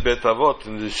find in the Bet Avot,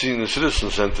 in the senior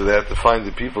citizen center, they have to find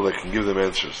the people that can give them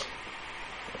answers.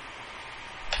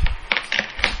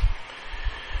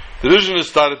 The Rishon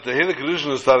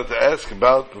started to ask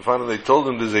about, and finally they told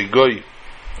him there's a goy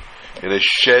in a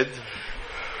shed,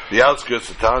 the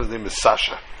outskirts of town. His name is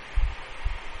Sasha.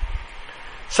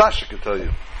 Sasha can tell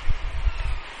you.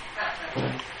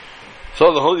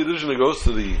 So the holy Rishon goes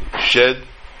to the shed,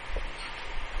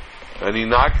 and he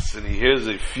knocks, and he hears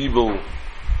a feeble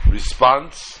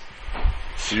response.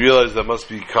 So he realizes that must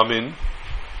be come in.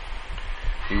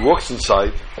 He walks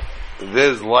inside, and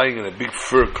there's lying in a big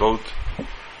fur coat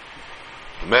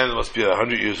a man that must be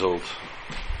 100 years old.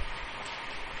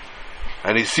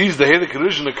 And he sees the Heilig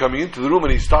Rishon coming into the room,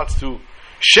 and he starts to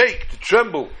shake, to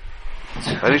tremble.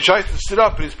 And he tries to sit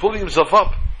up, and he's pulling himself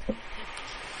up.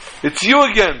 It's you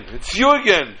again! It's you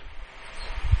again!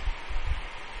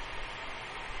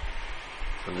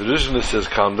 And the Rishon says,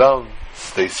 calm down,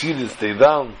 stay seated, stay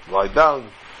down, lie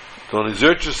down, don't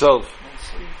exert yourself.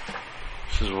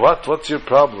 He says, what's your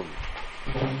problem?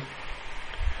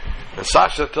 And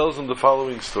Sasha tells him the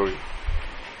following story.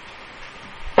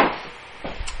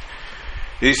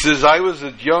 He says, I was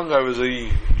a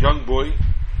young boy,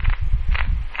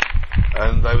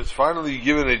 and I was finally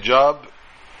given a job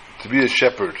to be a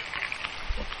shepherd.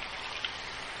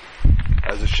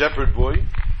 As a shepherd boy,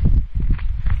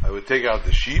 I would take out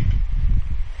the sheep.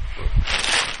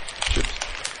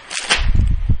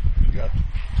 Forgot.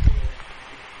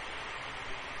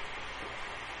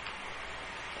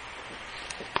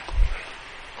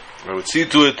 I would see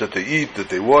to it that they eat, that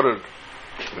they water,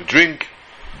 they drink.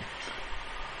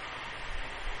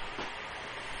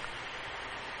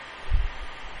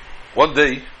 One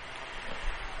day,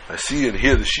 I see and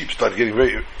hear the sheep start getting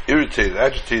very irritated,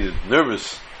 agitated,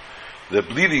 nervous. They're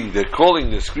bleeding, they're calling,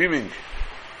 they're screaming.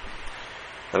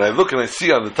 And I look and I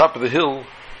see on the top of the hill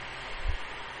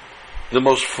the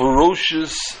most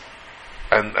ferocious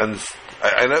a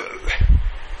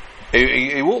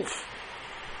wolf.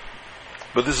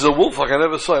 But this is a wolf like I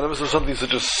never saw. I never saw something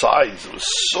such a size. It was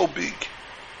so big.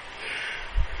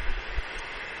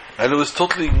 And it was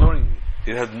totally ignoring me.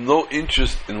 It had no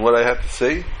interest in what I had to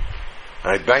say.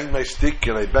 And I banged my stick,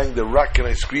 and I banged the rock, and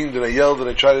I screamed, and I yelled, and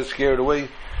I tried to scare it away.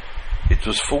 It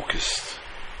was focused.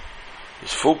 It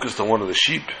was focused on one of the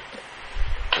sheep.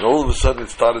 And all of a sudden it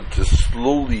started to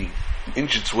slowly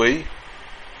inch its way.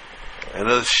 And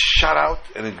it shot out,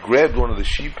 and it grabbed one of the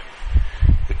sheep.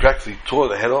 It practically tore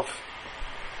the head off.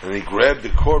 And he grabbed the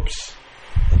corpse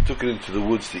and took it into the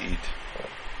woods to eat.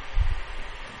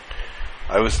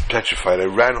 I was petrified. I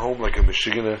ran home like a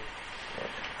Michiganer.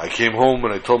 I came home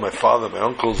and I told my father, my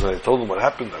uncles, and I told them what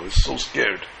happened. I was so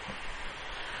scared.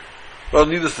 Well,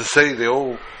 needless to say, they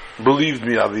all believed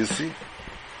me, obviously.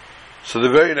 So the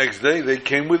very next day, they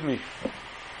came with me.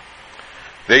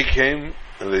 They came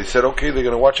and they said, okay, they're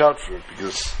going to watch out for it,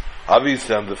 because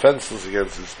obviously I'm defenseless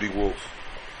against this big wolf.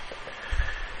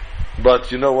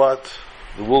 But you know what?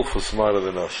 The wolf was smarter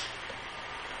than us.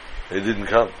 They didn't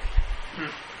come.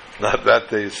 Not that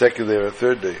day, second day or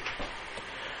third day.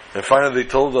 And finally they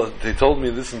told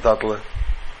me, listen, Tatala,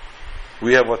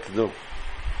 we have what to do.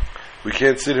 We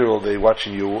can't sit here all day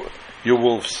watching your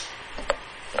wolves.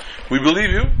 We believe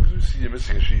you, because we see you're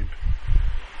missing a sheep.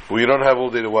 But we don't have all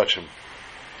day to watch him.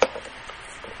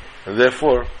 And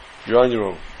therefore, you're on your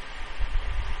own.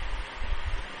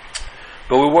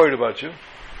 But we're worried about you.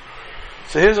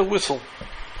 So here's a whistle.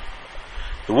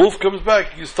 The wolf comes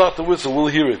back, you start the whistle, we'll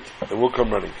hear it, and we'll come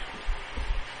running.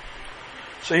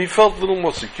 So he felt a little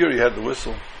more secure, he had the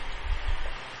whistle.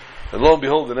 And lo and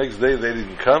behold, the next day they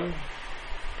didn't come,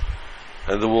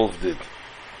 and the wolf did.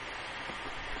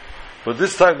 But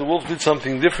this time the wolf did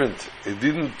something different. It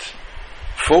didn't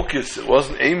focus, it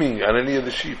wasn't aiming on any of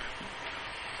the sheep.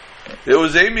 It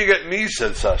was aiming at me,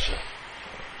 said Sasha.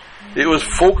 It was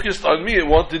focused on me, it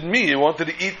wanted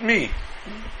to eat me.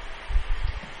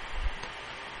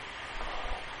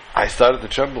 I started to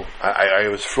tremble. I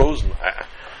was frozen.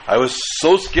 I was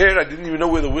so scared I didn't even know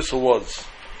where the whistle was.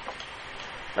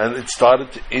 And it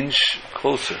started to inch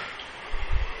closer.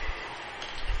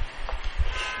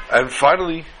 And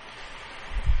finally,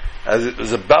 as it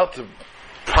was about to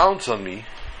pounce on me,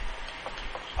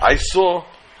 I saw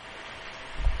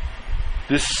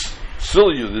this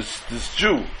Silyu, this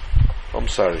Jew. I'm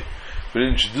sorry, we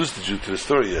didn't introduce the Jew to the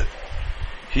story yet.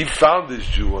 He found this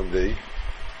Jew one day,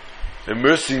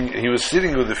 immersing. He was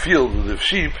sitting in the field with the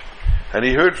sheep, and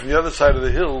he heard from the other side of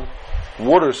the hill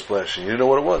water splashing. He didn't know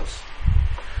what it was.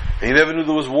 And he never knew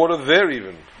there was water there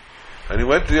even. And he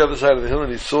went to the other side of the hill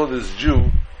and he saw this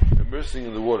Jew immersing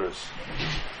in the waters.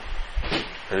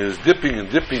 And he was dipping and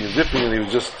dipping and dipping, and he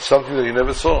was just something that he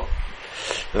never saw.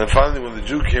 And then finally when the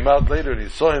Jew came out later and he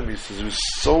saw him, he says he was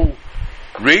so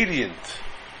radiant.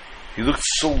 He looked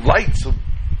so light, so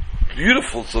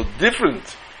beautiful, so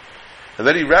different. And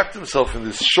then he wrapped himself in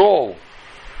this shawl,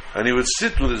 and he would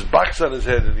sit with his box on his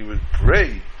head and he would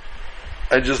pray.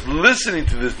 And just listening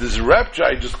to this rapture,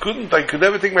 I could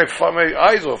never take my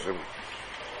eyes off him.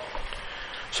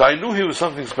 So I knew he was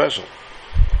something special.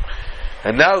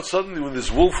 And now suddenly when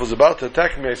this wolf was about to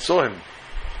attack me, I saw him.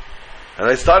 And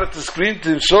I started to scream to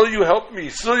him, Silyu, help me!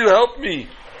 Silyu, help me!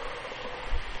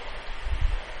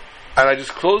 And I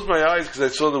just closed my eyes because I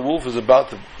saw the wolf was about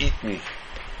to eat me.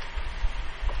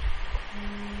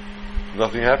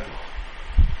 Nothing happened.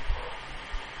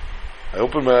 I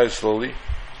opened my eyes slowly,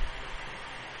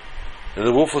 and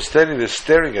the wolf was standing there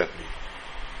staring at me.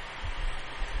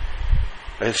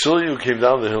 And Silyu came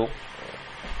down the hill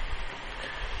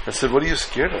and said, what are you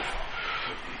scared of?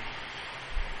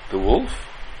 The wolf?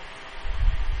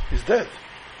 He's dead.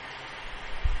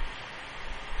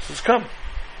 He says, come.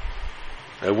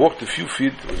 I walked a few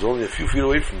feet. It was only a few feet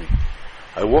away from me.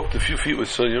 I walked a few feet with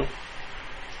Silyu.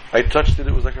 I touched it.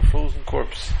 It was like a frozen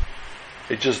corpse.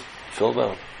 It just fell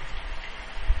down.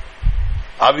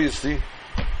 Obviously,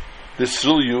 this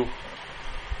Silyu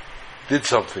did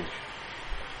something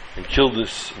and killed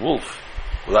this wolf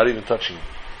without even touching him.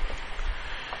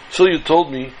 Silyu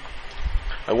told me,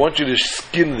 I want you to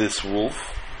skin this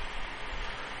wolf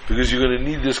because you're going to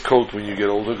need this coat when you get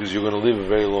older, because you're going to live a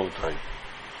very long time.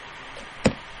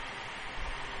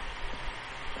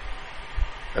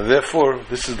 And therefore,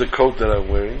 this is the coat that I'm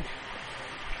wearing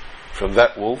from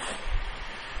that wolf,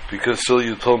 because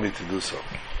Silyu told me to do so.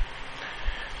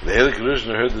 The Heilig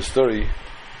Rishon heard the story,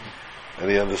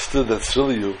 and he understood that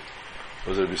Silyu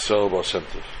was a Yisrael Baal Shem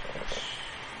Tov.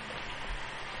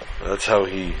 That's how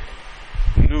he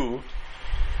knew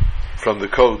from the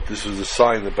coat. This was a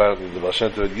sign apparently the Baal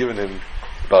Shem Tov had given him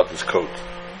about this coat.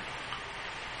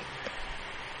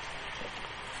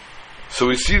 So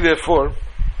we see therefore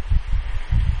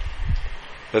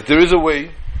that there is a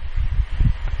way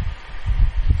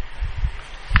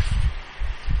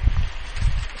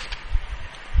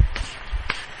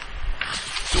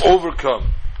to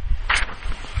overcome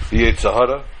the Yetzer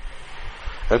Hara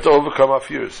and to overcome our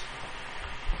fears.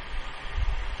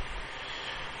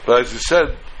 But as you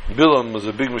said, Bilam was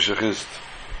a big Meshachist.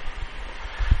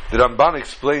 The Ramban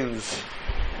explains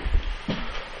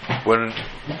when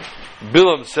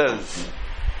Bilam says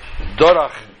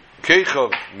Dorach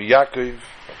Keichav Miyakov,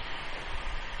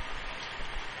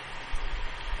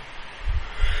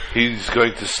 he's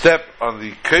going to step on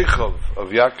the Keichav of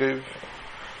Yaakov.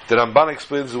 The Ramban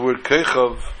explains the word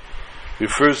Keichav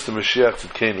refers to Mashiach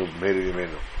Tzidkenu, Meir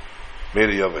Yemenu, Meir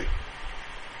Yaveh.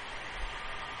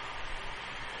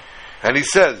 And he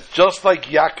says, just like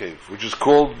Yaakov, which is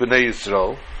called Bnei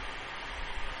Yisrael,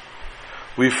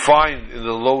 we find in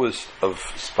the lowest of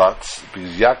spots,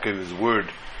 because Yaakov is the word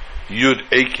Yud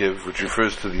Akev, which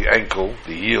refers to the ankle,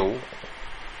 the heel.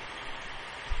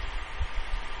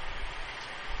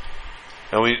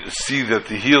 And we see that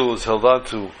the heel was held on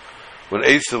to when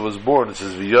Asa was born. It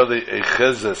says V'yadei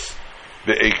Echezes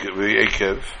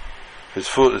Be'akev. His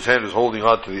hand was holding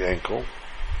on to the ankle,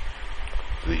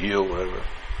 the heel, whatever.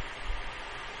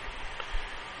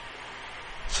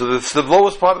 So that's the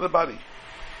lowest part of the body.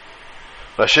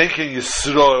 Vashenkin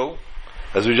Yisrael,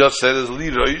 as we just said, is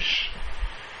Liroish.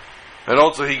 And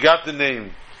also he got the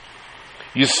name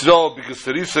Yisrael because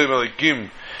Terisei Melikim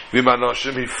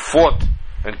V'manoshim, he fought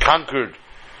and conquered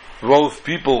both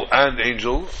people and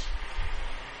angels.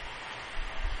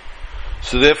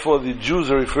 So therefore the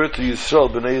Jews are referred to Yisrael,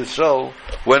 Bnei Yisrael,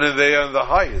 when they are in the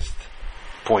highest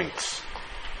points.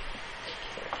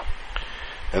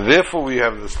 And therefore we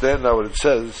have to understand now what it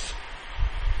says,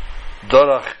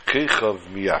 Dorach Keichav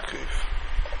Miyakov.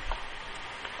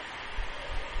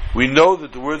 We know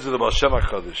that the words of the Baal Shem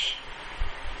HaKadosh,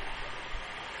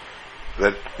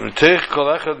 that M'teich kol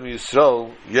echad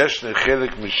miYisrael yesh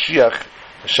nechelek Mashiach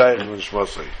hashayich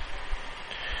l'nishmasei.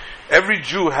 Every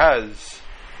Jew has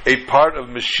a part of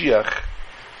Mashiach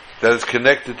that is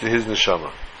connected to his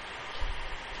neshama.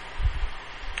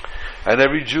 And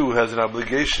every Jew has an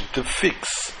obligation to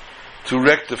fix, to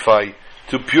rectify,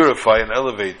 to purify and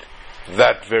elevate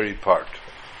that very part.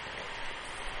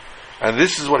 And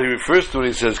this is what he refers to when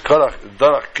he says,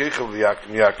 Darach Kechav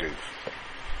Yaakov.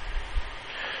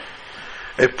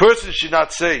 A person should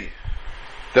not say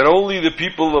that only the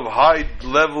people of high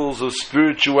levels of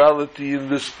spirituality and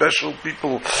the special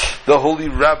people, the holy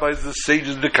rabbis, the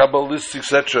sages, the Kabbalists,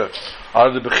 etc.,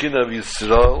 are the Bechina of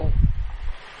Yisrael,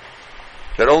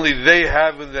 that only they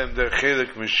have in them their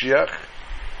Chelek Mashiach,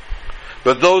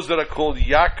 but those that are called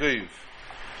Yaakov,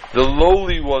 the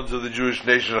lowly ones of the Jewish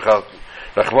nation, Chas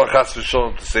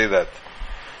v'Sholom, to say that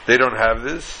they don't have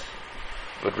this,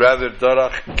 but rather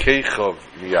Darach Kechav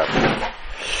Yaakov.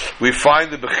 We find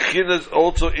the Bechinas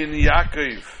also in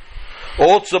Yaakov,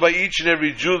 also by each and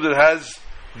every Jew that has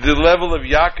the level of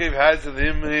Yaakov, has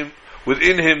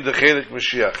within him the Chelek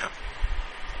Mashiach.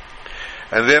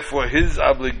 And therefore his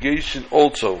obligation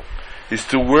also is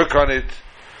to work on it,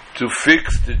 to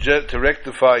fix, to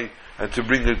rectify, and to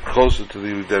bring it closer to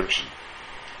the redemption.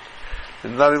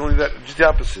 And not only that, just the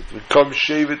opposite. It comes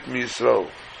Shevet Yisrael.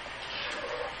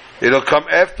 It'll come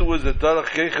afterwards that Darach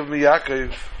Kechav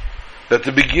Yaakov, that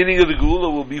the beginning of the Geula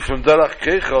will be from Darach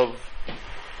Kechav,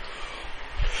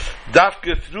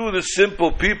 Dafka, through the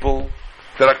simple people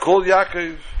that are called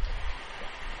Yaakov.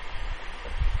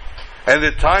 And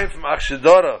the time from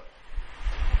Achshedara,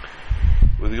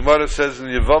 where the Gemara says in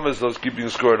Yevamis, those keeping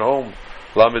score at home,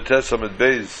 Lametes Amid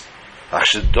Beis,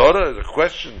 Achshedara is a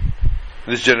question.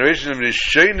 In this generation of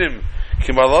Rishonim,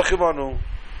 Kimalachim Anu,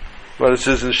 but it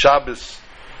says in Shabbos,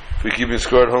 if we keeping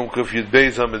score at home, Kuf Yud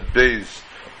Beis Amid Beis,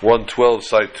 112,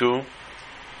 side 2,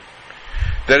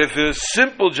 that if there's a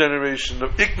simple generation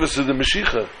of Ikvus of the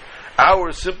Mashiach,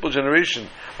 our simple generation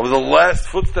of the last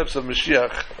footsteps of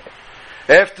Mashiach,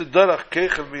 after Darach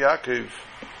Kechav Yaakov,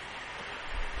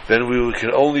 then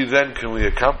only then can we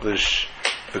accomplish,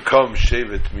 become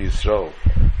Shevet Yisrael,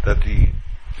 that the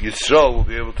Yisrael will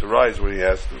be able to rise where he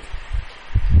has to.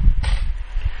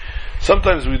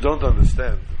 Sometimes we don't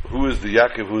understand who is the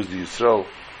Yaakov, who is the Yisrael.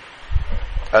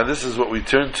 And this is what we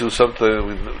turn to. Sometimes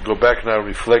we go back now and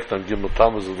reflect on Gimel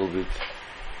Tammuz a little bit.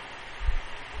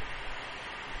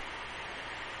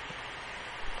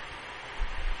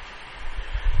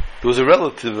 There was a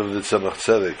relative of the Tzemach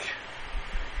Tzedek,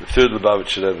 the third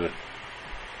Lubavitcher Rebbe,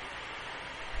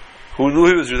 who knew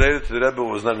he was related to the Rebbe, but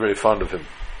was not very fond of him.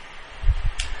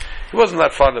 He wasn't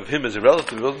that fond of him as a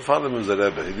relative, he wasn't fond of him as a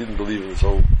Rebbe. He didn't believe in this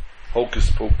whole hocus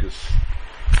pocus,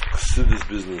 chassidus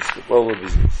business, Kabbalah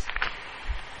business.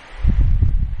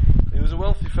 He was a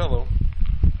wealthy fellow,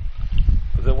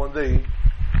 but then one day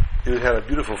he had a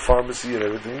beautiful pharmacy and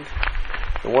everything,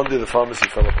 and one day the pharmacy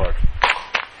fell apart.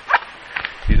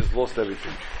 He just lost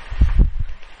everything.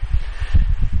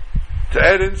 To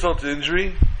add insult to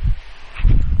injury,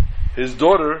 his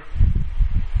daughter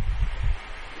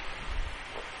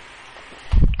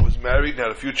was married and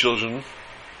had a few children,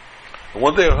 and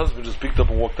one day her husband just picked up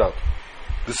and walked out,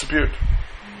 disappeared.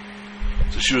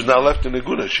 So she was now left in a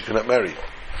guna, she cannot marry.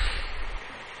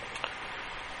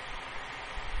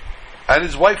 And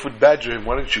his wife would badger him,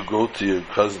 why don't you go to your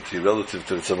cousin, to your relative,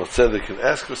 to the Tzemach Tzedek, and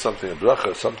ask her something, a bracha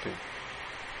or something.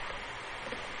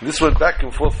 And this went back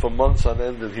and forth for months on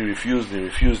end, and he refused,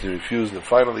 and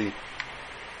finally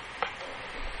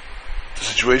the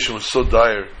situation was so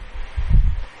dire,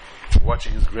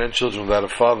 watching his grandchildren without a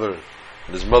father,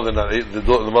 and his mother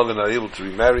the mother not able to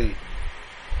remarry,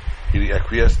 he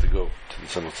acquiesced to go to the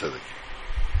Tzemach Tzedek.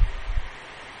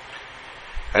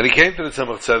 And he came to the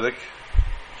Tzemach Tzedek,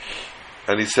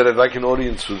 and he said, I'd like an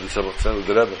audience with the Tzemach Tzedek,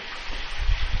 the Rebbe.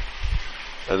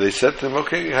 And they said to him,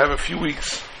 okay, you have a few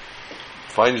weeks.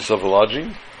 Find yourself a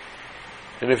lodging.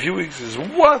 In a few weeks, he says,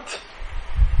 what?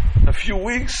 A few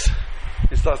weeks?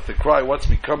 He starts to cry, what's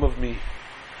become of me?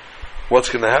 What's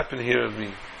going to happen here with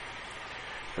me?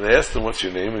 And they asked him, what's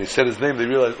your name? And he said his name. They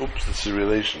realized, oops, it's a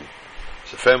relation.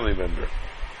 It's a family member.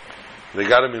 And they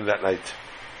got him in that night.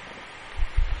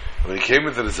 When he came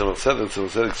into the Tzemach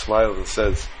Tzedek smiled and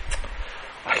says,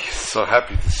 I'm so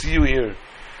happy to see you here.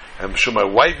 I'm sure my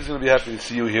wife is going to be happy to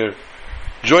see you here.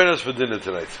 Join us for dinner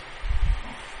tonight.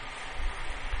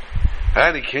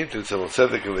 And he came to the Tzemach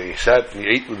Tzedek, and they sat and he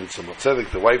ate with the Tzemach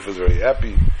Tzedek. The wife was very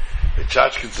happy. They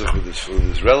tchachkitzach with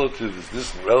his relative, his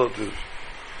distant relative.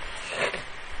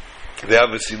 They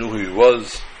obviously knew who he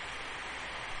was.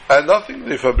 And nothing,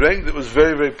 they verbrenged. It was a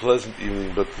very, very pleasant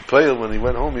evening. But the player, when he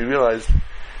went home, he realized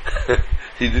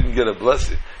he didn't get a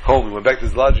blessing. Home, he went back to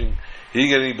his lodging. He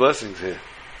didn't get any blessings here.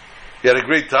 He had a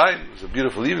great time. It was a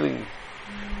beautiful evening.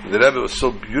 And the Rebbe was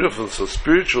so beautiful, so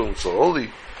spiritual, and so holy.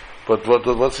 But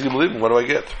what's he believing? What do I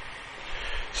get?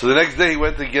 So the next day he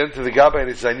went again to the Gabbai and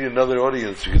he said, I need another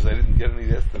audience because I didn't get any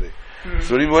yesterday.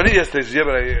 So when he went in yesterday, he said,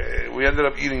 yeah, but we ended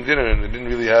up eating dinner and I didn't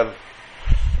really have.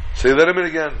 So he let him in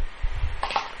again.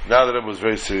 Now the Rebbe was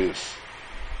very serious.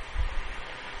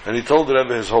 And he told the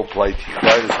Rebbe his whole plight. He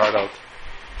cried his heart out.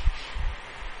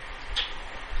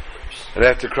 And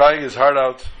after crying his heart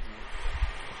out,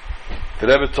 the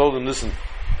Rebbe told him, listen,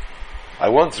 I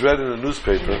once read in a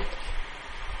newspaper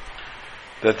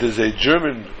that there's a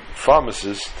German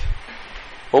pharmacist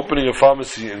opening a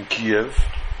pharmacy in Kiev,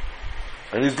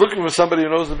 and he's looking for somebody who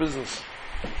knows the business.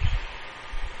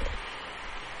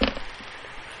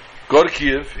 Go to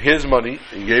Kiev, here's money.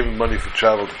 He gave him money for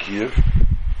travel to Kiev.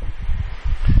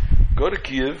 Go to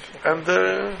Kiev and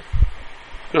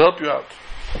he'll help you out.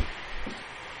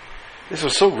 This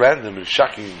was so random and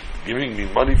shocking, giving me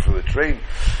money for the train.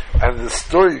 And the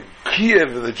story,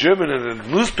 Kiev, the German, in a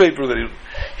newspaper that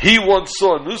he once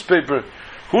saw a newspaper.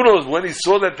 Who knows when he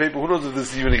saw that paper? Who knows if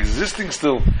this is even existing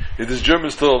still? If this German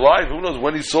is still alive? Who knows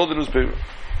when he saw the newspaper?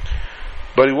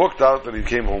 But he walked out and he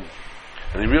came home.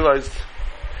 And he realized,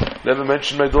 never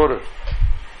mentioned my daughter.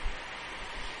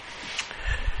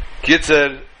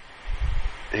 Kitzer,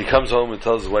 he comes home and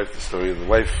tells his wife the story, and the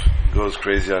wife goes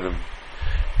crazy on him.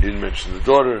 He didn't mention the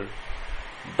daughter.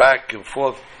 Back and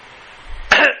forth.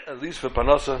 At least for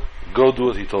Panasa, go do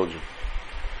what he told you.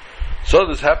 So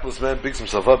this hapless man picks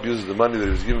himself up, uses the money that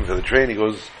he was given for the train, he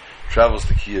travels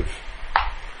to Kiev.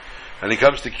 And he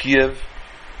comes to Kiev,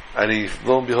 and he,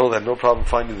 lo and behold, had no problem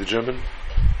finding the German.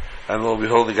 And lo and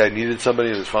behold, the guy needed somebody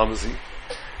in his pharmacy.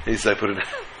 He said, I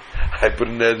put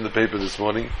an ad in the paper this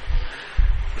morning.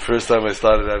 The first time I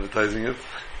started advertising it,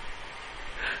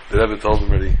 the Rebbe told him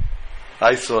already,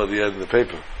 I saw the ad in the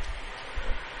paper.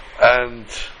 And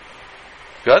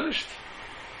vanished.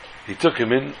 He took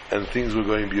him in and things were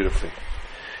going beautifully.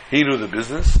 He knew the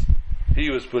business. He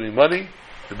was putting money.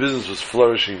 The business was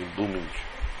flourishing and booming.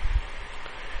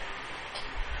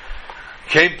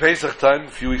 Came Pesach time, a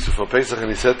few weeks before Pesach, and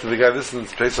he said to the guy, listen,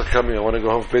 it's Pesach coming, I want to go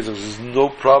home for Pesach. He says, no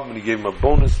problem. And he gave him a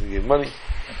bonus and he gave money.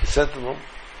 He sent him home.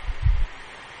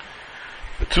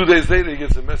 But 2 days later he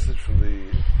gets a message from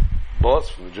the boss,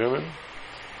 from the German.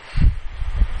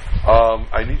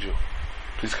 I need you.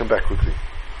 Please come back quickly.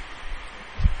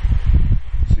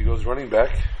 So he goes running back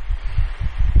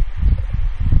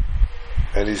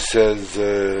and he says,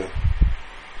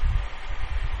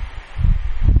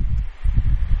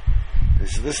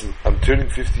 listen, I'm turning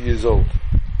 50 years old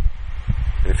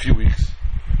in a few weeks.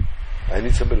 I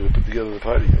need somebody to put together the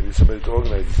party. I need somebody to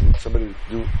organize this. I need somebody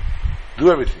to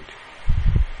do everything.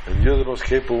 And you're the most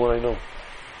capable one I know.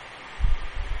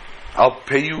 I'll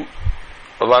pay you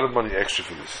a lot of money extra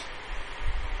for this.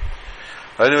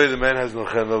 Anyway, the man has no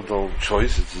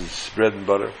choice. It's his bread and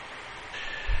butter.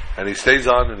 And he stays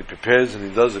on and he prepares and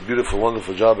he does a beautiful,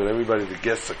 wonderful job. And everybody, the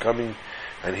guests are coming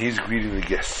and he's greeting the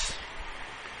guests.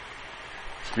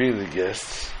 He's greeting the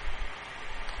guests.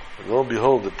 And lo and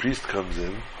behold, the priest comes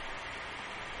in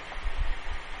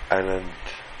and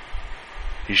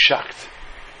he's shocked.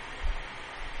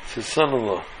 It's his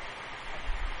son-in-law.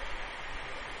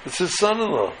 It's his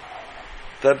son-in-law.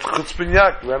 That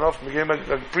Chutzpinyak ran off and became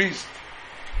a priest.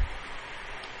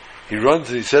 He runs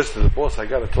and he says to the boss, I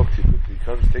got to talk to you quickly. He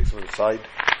comes, takes him aside,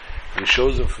 and he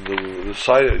shows him from the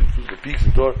side, the peaks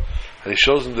of the door, and he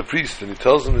shows him the priest, and he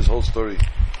tells him his whole story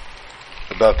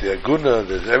about the Aguna,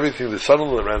 there's everything, the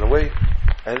son-in-law that ran away,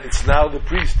 and it's now the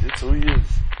priest. It's who he is.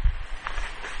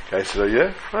 The guy said, oh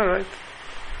yeah? Alright.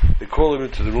 They call him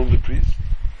into the room, the priest,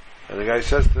 and the guy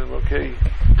says to him, okay,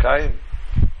 Chaim,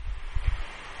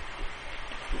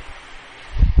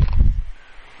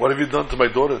 what have you done to my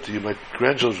daughter, to you, my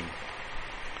grandchildren?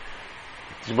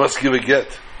 You must give a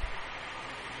get.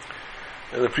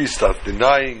 And the priest starts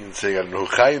denying and saying, I don't know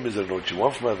who Chaim is, I don't know what you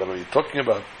want from me, I don't know what you're talking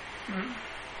about. In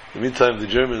the meantime, the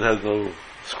German has no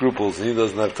scruples and he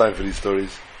doesn't have time for these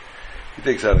stories. He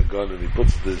takes out a gun and he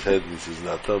puts it to his head and he says,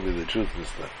 now tell me the truth,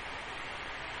 mister.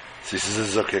 So he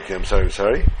says, okay, I'm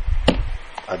sorry.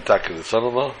 I'm talking to the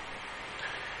son-in-law.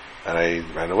 And I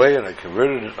ran away and I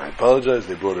converted it. I apologized.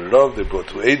 They brought it up. They brought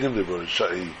to Adim. They brought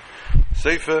a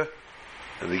Sefer.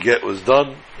 And the get was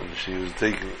done. And he was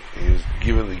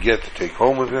given the get to take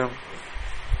home with him.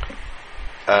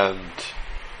 And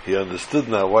he understood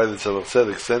now why the Tzemach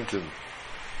Tzedek sent him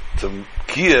to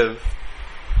Kiev.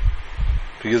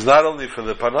 Because not only for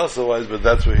the Parnasa wise, but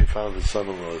that's where he found his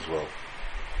son-in-law as well.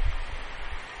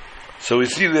 So we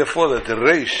see therefore that the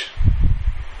Reish,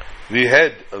 the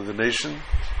head of the nation,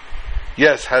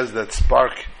 yes, has that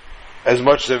spark as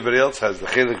much as everybody else has, the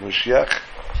Chelik Mashiach.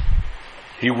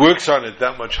 He works on it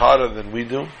that much harder than we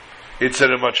do. It's at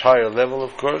a much higher level,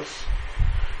 of course.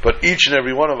 but each and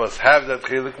every one of us have that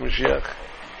Chelik Mashiach.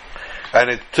 And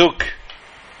it took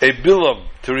a Bilam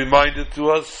to remind it to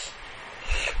us,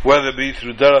 whether it be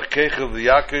through Derech Kechel the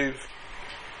Yaakov,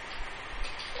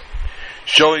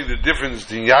 showing the difference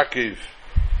between Yaakov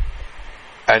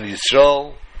and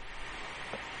Yisrael,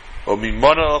 or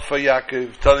Mimona Ofa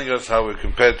Yaakov, telling us how we're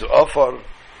compared to Ofar,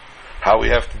 how we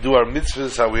have to do our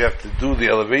mitzvahs, how we have to do the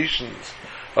elevations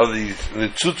of the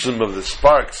tzutzim of the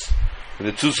sparks in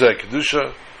the Tzutza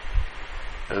Kedusha,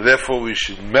 and therefore we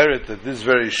should merit that this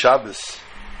very Shabbos,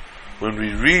 when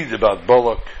we read about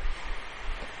Balak,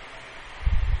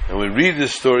 and we read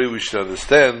this story, we should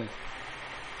understand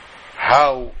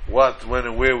how, what, when,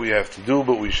 and where we have to do,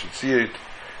 but we should see it,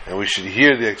 and we should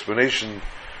hear the explanation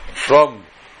from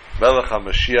Melech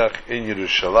HaMashiach in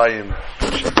Yerushalayim.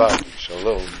 Shabbat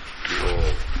Shalom to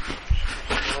all.